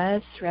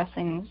U.S.,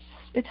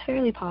 it's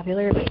fairly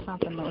popular, but it's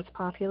not the most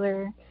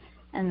popular.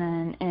 And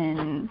then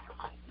in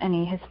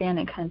any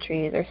Hispanic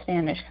countries or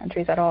Spanish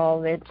countries at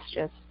all,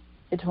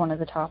 it's one of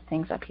the top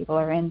things that people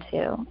are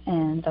into.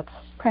 And that's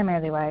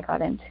primarily why I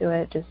got into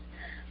it. Just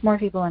more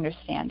people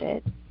understand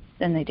it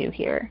than they do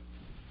here.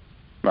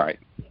 Right.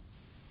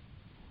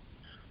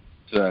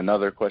 So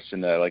another question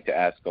that I like to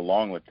ask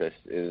along with this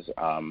is,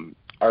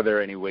 are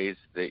there any ways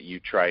that you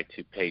try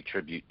to pay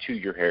tribute to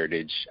your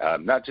heritage,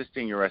 not just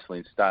in your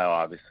wrestling style,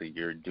 obviously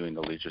you're doing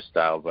the lucha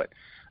style, but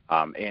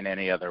in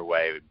any other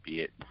way,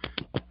 be it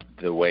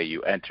the way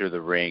you enter the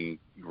ring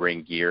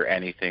gear,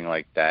 anything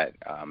like that?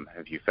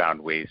 Have you found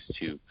ways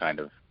to kind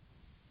of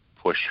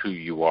push who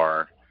you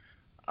are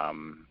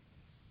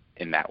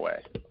in that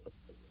way?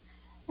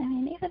 I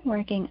mean, even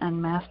working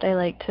unmasked, I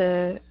like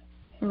to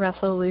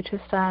wrestle lucha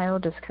style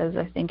just because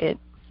I think it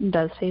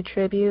does pay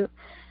tribute.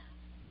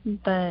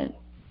 But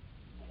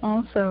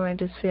also, I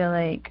just feel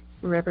like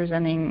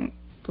representing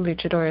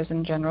luchadors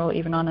in general,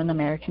 even on an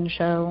American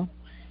show,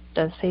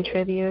 does pay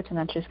tribute, and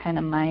that's just kind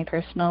of my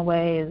personal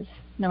way, is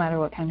no matter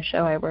what kind of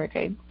show I work,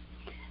 I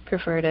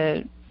prefer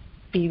to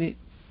be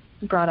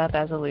brought up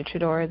as a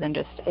luchador than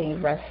just a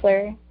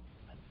wrestler.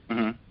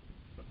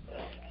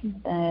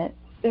 But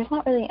there's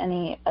not really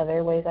any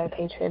other ways I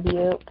pay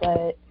tribute,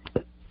 but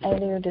I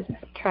do just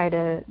try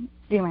to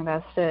do my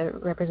best to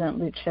represent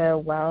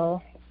lucha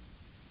well,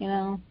 you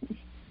know?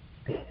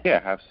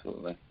 Yeah,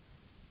 absolutely.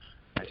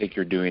 I think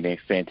you're doing a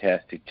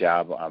fantastic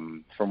job.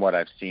 From what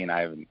I've seen,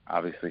 I haven't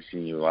obviously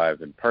seen you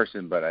live in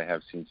person, but I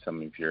have seen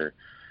some of your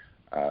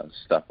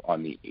stuff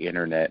on the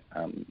internet.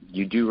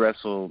 You do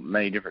wrestle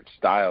many different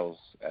styles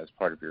as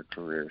part of your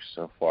career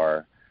so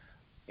far,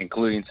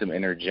 including some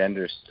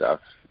intergender stuff.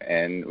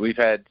 And we've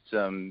had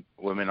some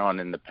women on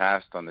in the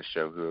past on the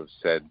show who have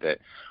said that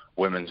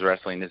women's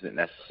wrestling isn't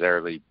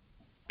necessarily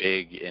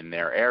big in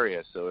their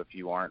area. So if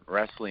you aren't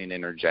wrestling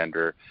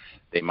intergender,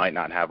 they might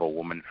not have a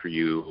woman for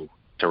you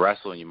to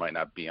wrestle, and you might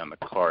not be on the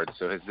card.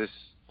 So has this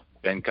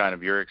been kind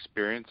of your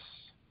experience?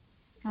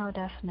 Oh,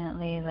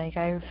 definitely. Like,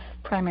 I've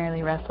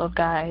primarily wrestled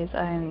guys,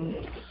 and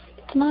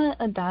it's not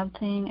a bad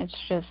thing. It's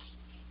just,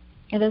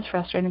 it is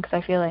frustrating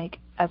because I feel like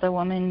as a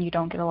woman, you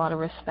don't get a lot of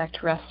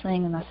respect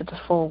wrestling unless it's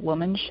a full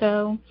woman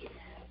show.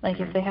 Like,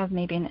 if they have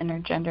maybe an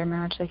intergender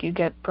match, like, you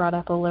get brought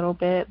up a little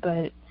bit,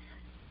 but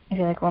I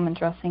feel like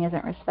women's wrestling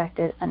isn't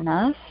respected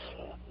enough,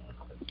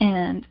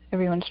 and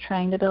everyone's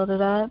trying to build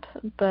it up.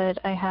 But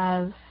I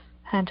have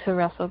had to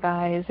wrestle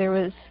guys. There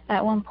was,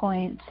 at one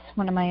point,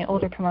 one of my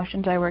older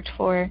promotions I worked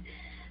for,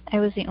 I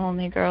was the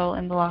only girl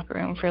in the locker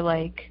room for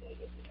like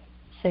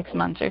 6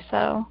 months or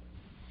so.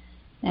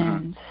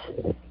 And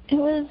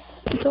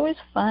it's always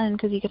fun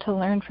because you get to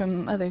learn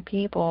from other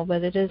people,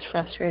 but it is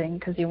frustrating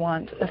because you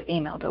want a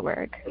female to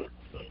work.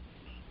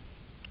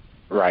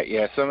 Right,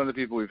 yeah. Some of the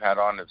people we've had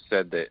on have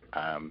said that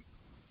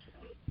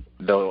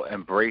they'll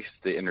embrace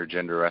the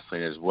intergender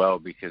wrestling as well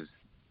because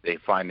they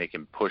find they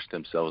can push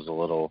themselves a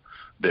little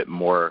bit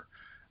more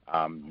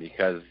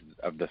because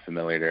of the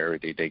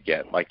familiarity they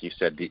get. Like you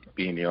said,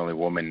 being the only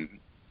woman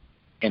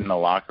in the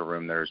locker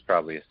room, there's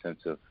probably a sense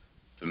of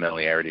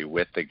familiarity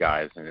with the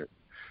guys. And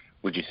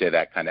would you say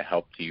that kind of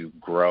helped you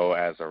grow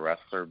as a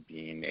wrestler,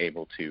 being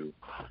able to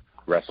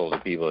wrestle the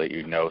people that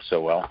you know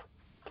so well?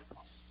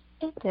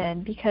 It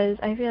did, because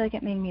I feel like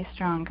it made me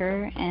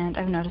stronger, and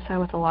I've noticed that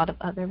with a lot of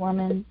other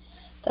women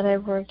that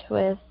I've worked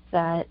with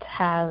that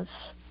have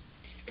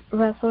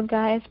wrestled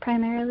guys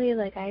primarily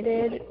like I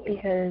did,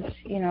 because,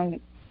 you know,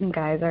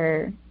 guys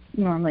are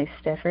normally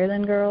stiffer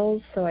than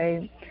girls, so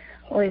I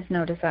always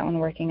notice that when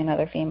working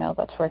another female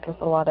that's worked with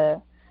a lot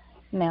of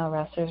male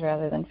wrestlers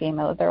rather than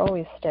female, they're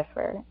always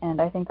stiffer, and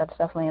I think that's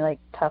definitely, like,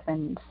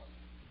 toughens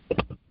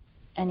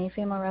any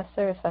female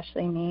wrestler,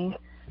 especially me,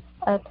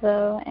 up,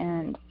 though,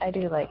 and I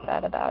do like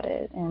that about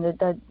it, and it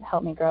did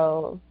help me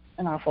grow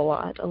an awful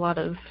lot. A lot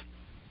of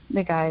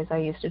the guys I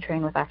used to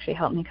train with actually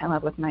helped me come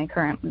up with my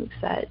current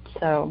moveset,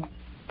 so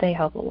they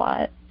help a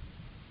lot.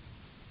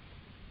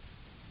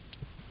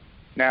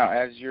 Now,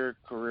 as your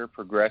career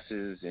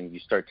progresses and you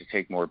start to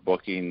take more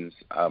bookings,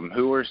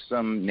 who are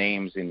some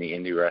names in the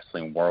indie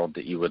wrestling world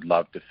that you would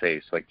love to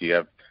face? Like, do you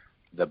have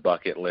the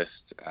bucket list?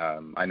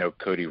 I know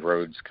Cody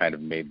Rhodes kind of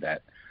made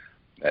that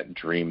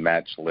dream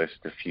match list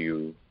a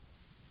few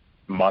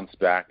months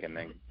back, and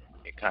then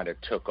it kind of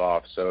took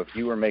off. So if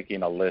you were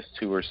making a list,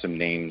 who are some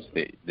names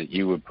that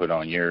you would put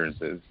on yours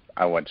as,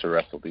 I want to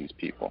wrestle these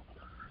people?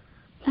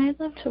 I'd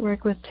love to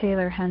work with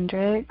Taylor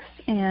Hendricks,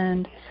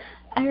 and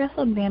I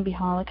wrestled Bambi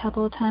Hall a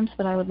couple of times,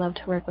 but I would love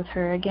to work with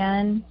her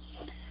again.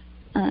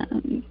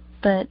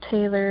 But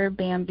Taylor,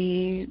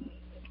 Bambi,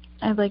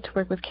 I'd like to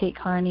work with Kate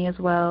Carney as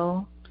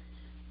well.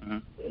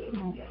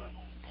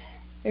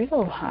 There's a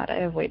lot. I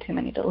have way too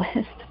many to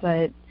list,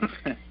 but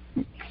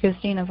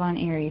Christina Von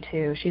Eerie,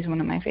 too. She's one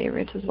of my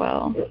favorites as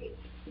well.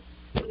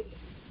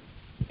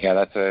 Yeah,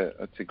 that's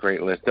a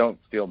great list. Don't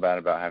feel bad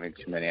about having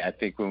too many. I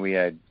think when we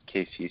had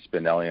Casey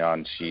Spinelli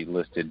on, she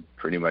listed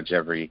pretty much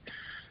every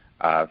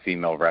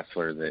female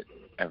wrestler that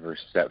ever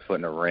set foot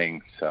in a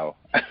ring. So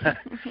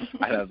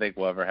I don't think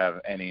we'll ever have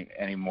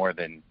any more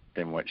than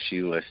what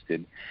she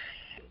listed.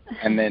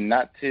 And then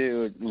not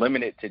to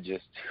limit it to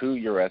just who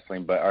you're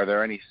wrestling, but are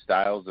there any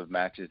styles of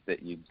matches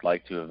that you'd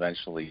like to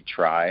eventually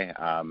try?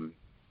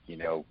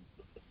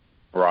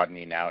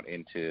 Broadening out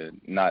into,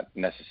 not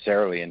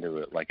necessarily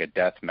into like a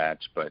death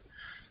match, but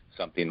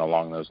something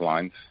along those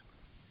lines?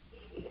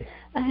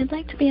 I'd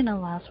like to be in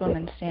a last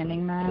woman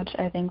standing match.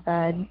 I think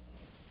that'd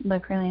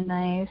look really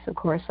nice. Of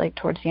course, like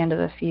towards the end of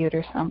the feud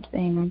or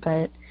something,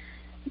 but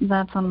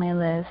that's on my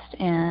list.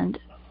 And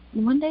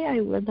one day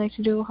I would like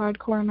to do a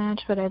hardcore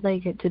match, but I'd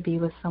like it to be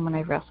with someone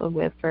I've wrestled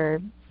with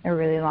for a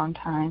really long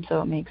time,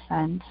 so it makes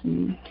sense.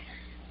 And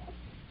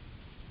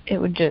it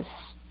would just,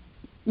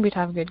 we'd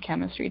have good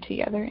chemistry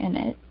together in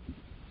it.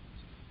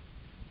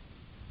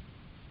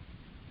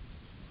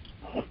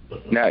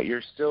 Now,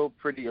 you're still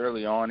pretty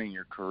early on in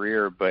your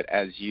career, but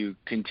as you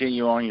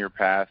continue on your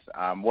path,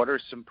 what are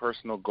some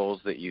personal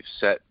goals that you've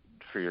set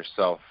for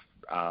yourself,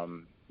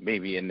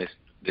 maybe in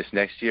this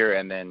next year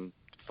and then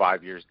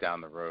 5 years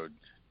down the road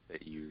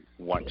that you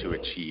want to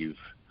achieve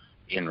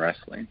in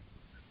wrestling?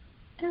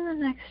 In the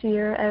next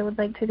year, I would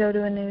like to go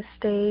to a new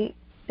state.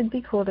 It'd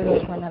be cool to go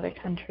to another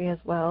country as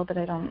well, but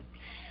I don't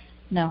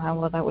know how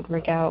well that would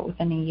work out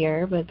within a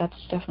year, but that's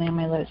definitely on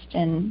my list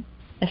in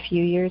a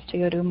few years to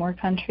go to more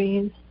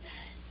countries.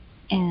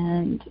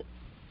 And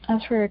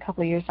as for a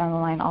couple of years down the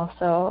line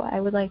also, I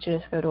would like to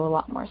just go to a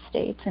lot more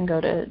states and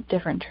go to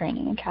different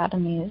training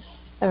academies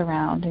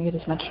around and get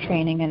as much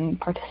training and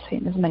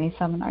participate in as many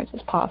seminars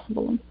as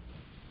possible.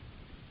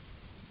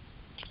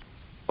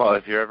 Well,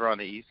 if you're ever on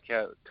the East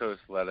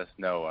Coast, let us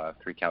know.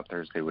 3 Count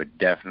Thursday would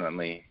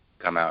definitely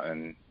come out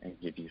and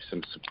give you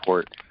some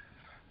support.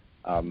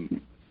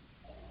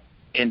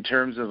 In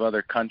terms of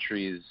other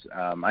countries,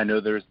 I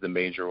know there's the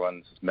major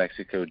ones,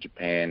 Mexico,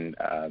 Japan,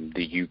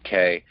 the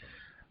UK.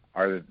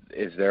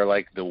 Is there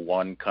like the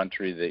one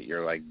country that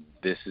you're like,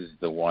 this is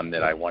the one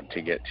that I want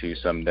to get to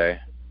someday?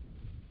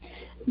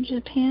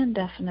 Japan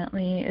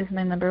definitely is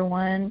my number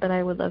one, but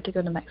I would love to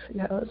go to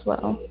Mexico as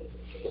well.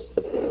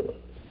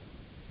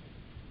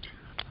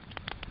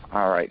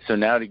 All right, so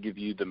now to give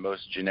you the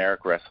most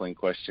generic wrestling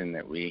question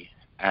that we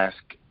ask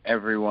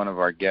every one of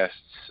our guests,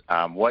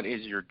 what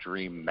is your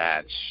dream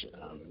match?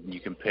 You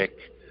can pick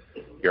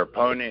your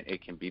opponent.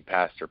 It can be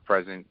past or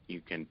present. You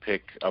can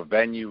pick a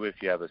venue if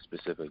you have a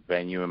specific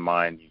venue in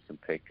mind. You can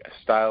pick a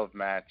style of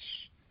match.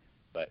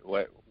 But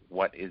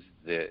what is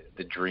the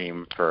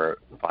dream for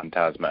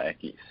Fantasma X?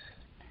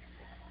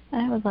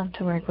 I would love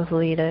to work with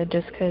Lita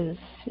just because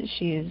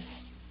she's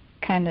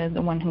kind of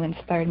the one who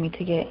inspired me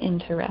to get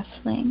into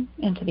wrestling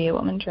and to be a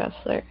women's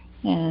wrestler,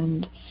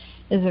 and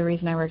is the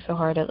reason I work so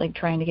hard at like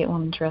trying to get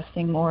women's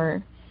wrestling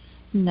more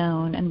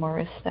known and more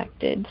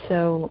respected.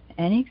 So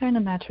any kind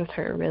of match with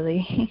her,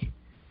 really.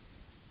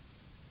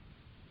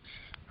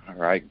 All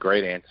right,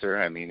 great answer.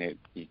 I mean,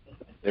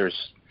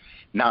 there's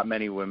not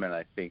many women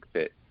I think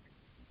that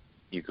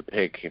you could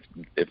pick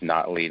if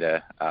not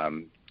Lita.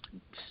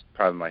 It's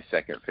probably my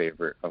second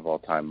favorite of all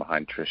time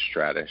behind Trish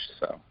Stratus.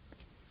 So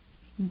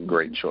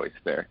great choice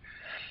there.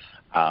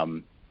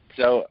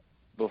 So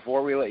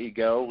before we let you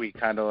go, we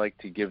kind of like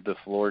to give the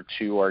floor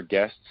to our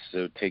guests.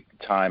 So take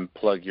the time,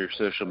 plug your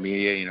social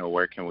media.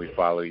 Where can we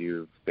follow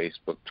you?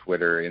 Facebook,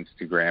 Twitter,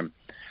 Instagram.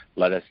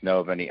 Let us know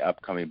of any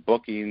upcoming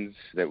bookings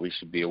that we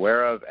should be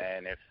aware of.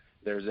 And if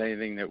there's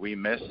anything that we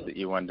missed that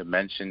you wanted to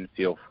mention,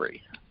 feel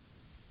free.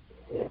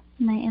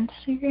 My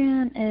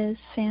Instagram is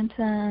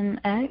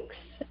PhantomX,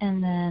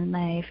 and then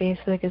my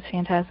Facebook is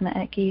Fantasma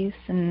X,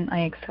 and I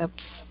accept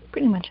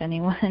pretty much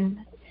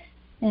anyone.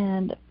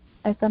 And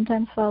I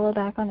sometimes follow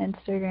back on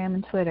Instagram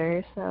and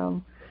Twitter, so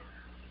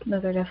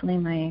those are definitely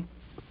my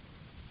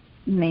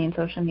main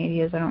social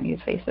medias. I don't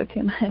use Facebook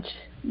too much.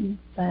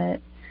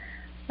 But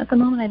at the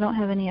moment I don't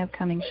have any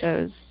upcoming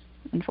shows,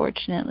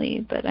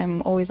 unfortunately, but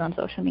I'm always on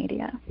social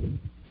media.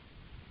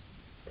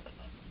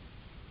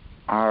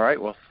 All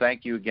right. Well,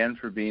 thank you again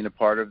for being a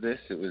part of this.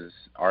 It was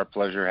our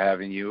pleasure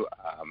having you.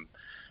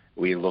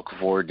 We look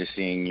forward to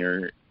seeing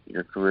your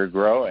career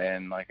grow.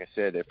 And like I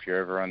said, if you're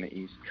ever on the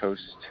East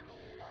Coast,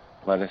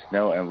 let us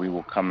know, and we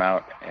will come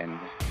out and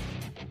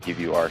give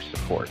you our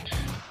support.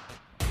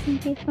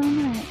 Thank you so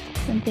much,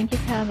 and thank you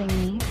for having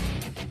me.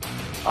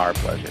 Our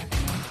pleasure.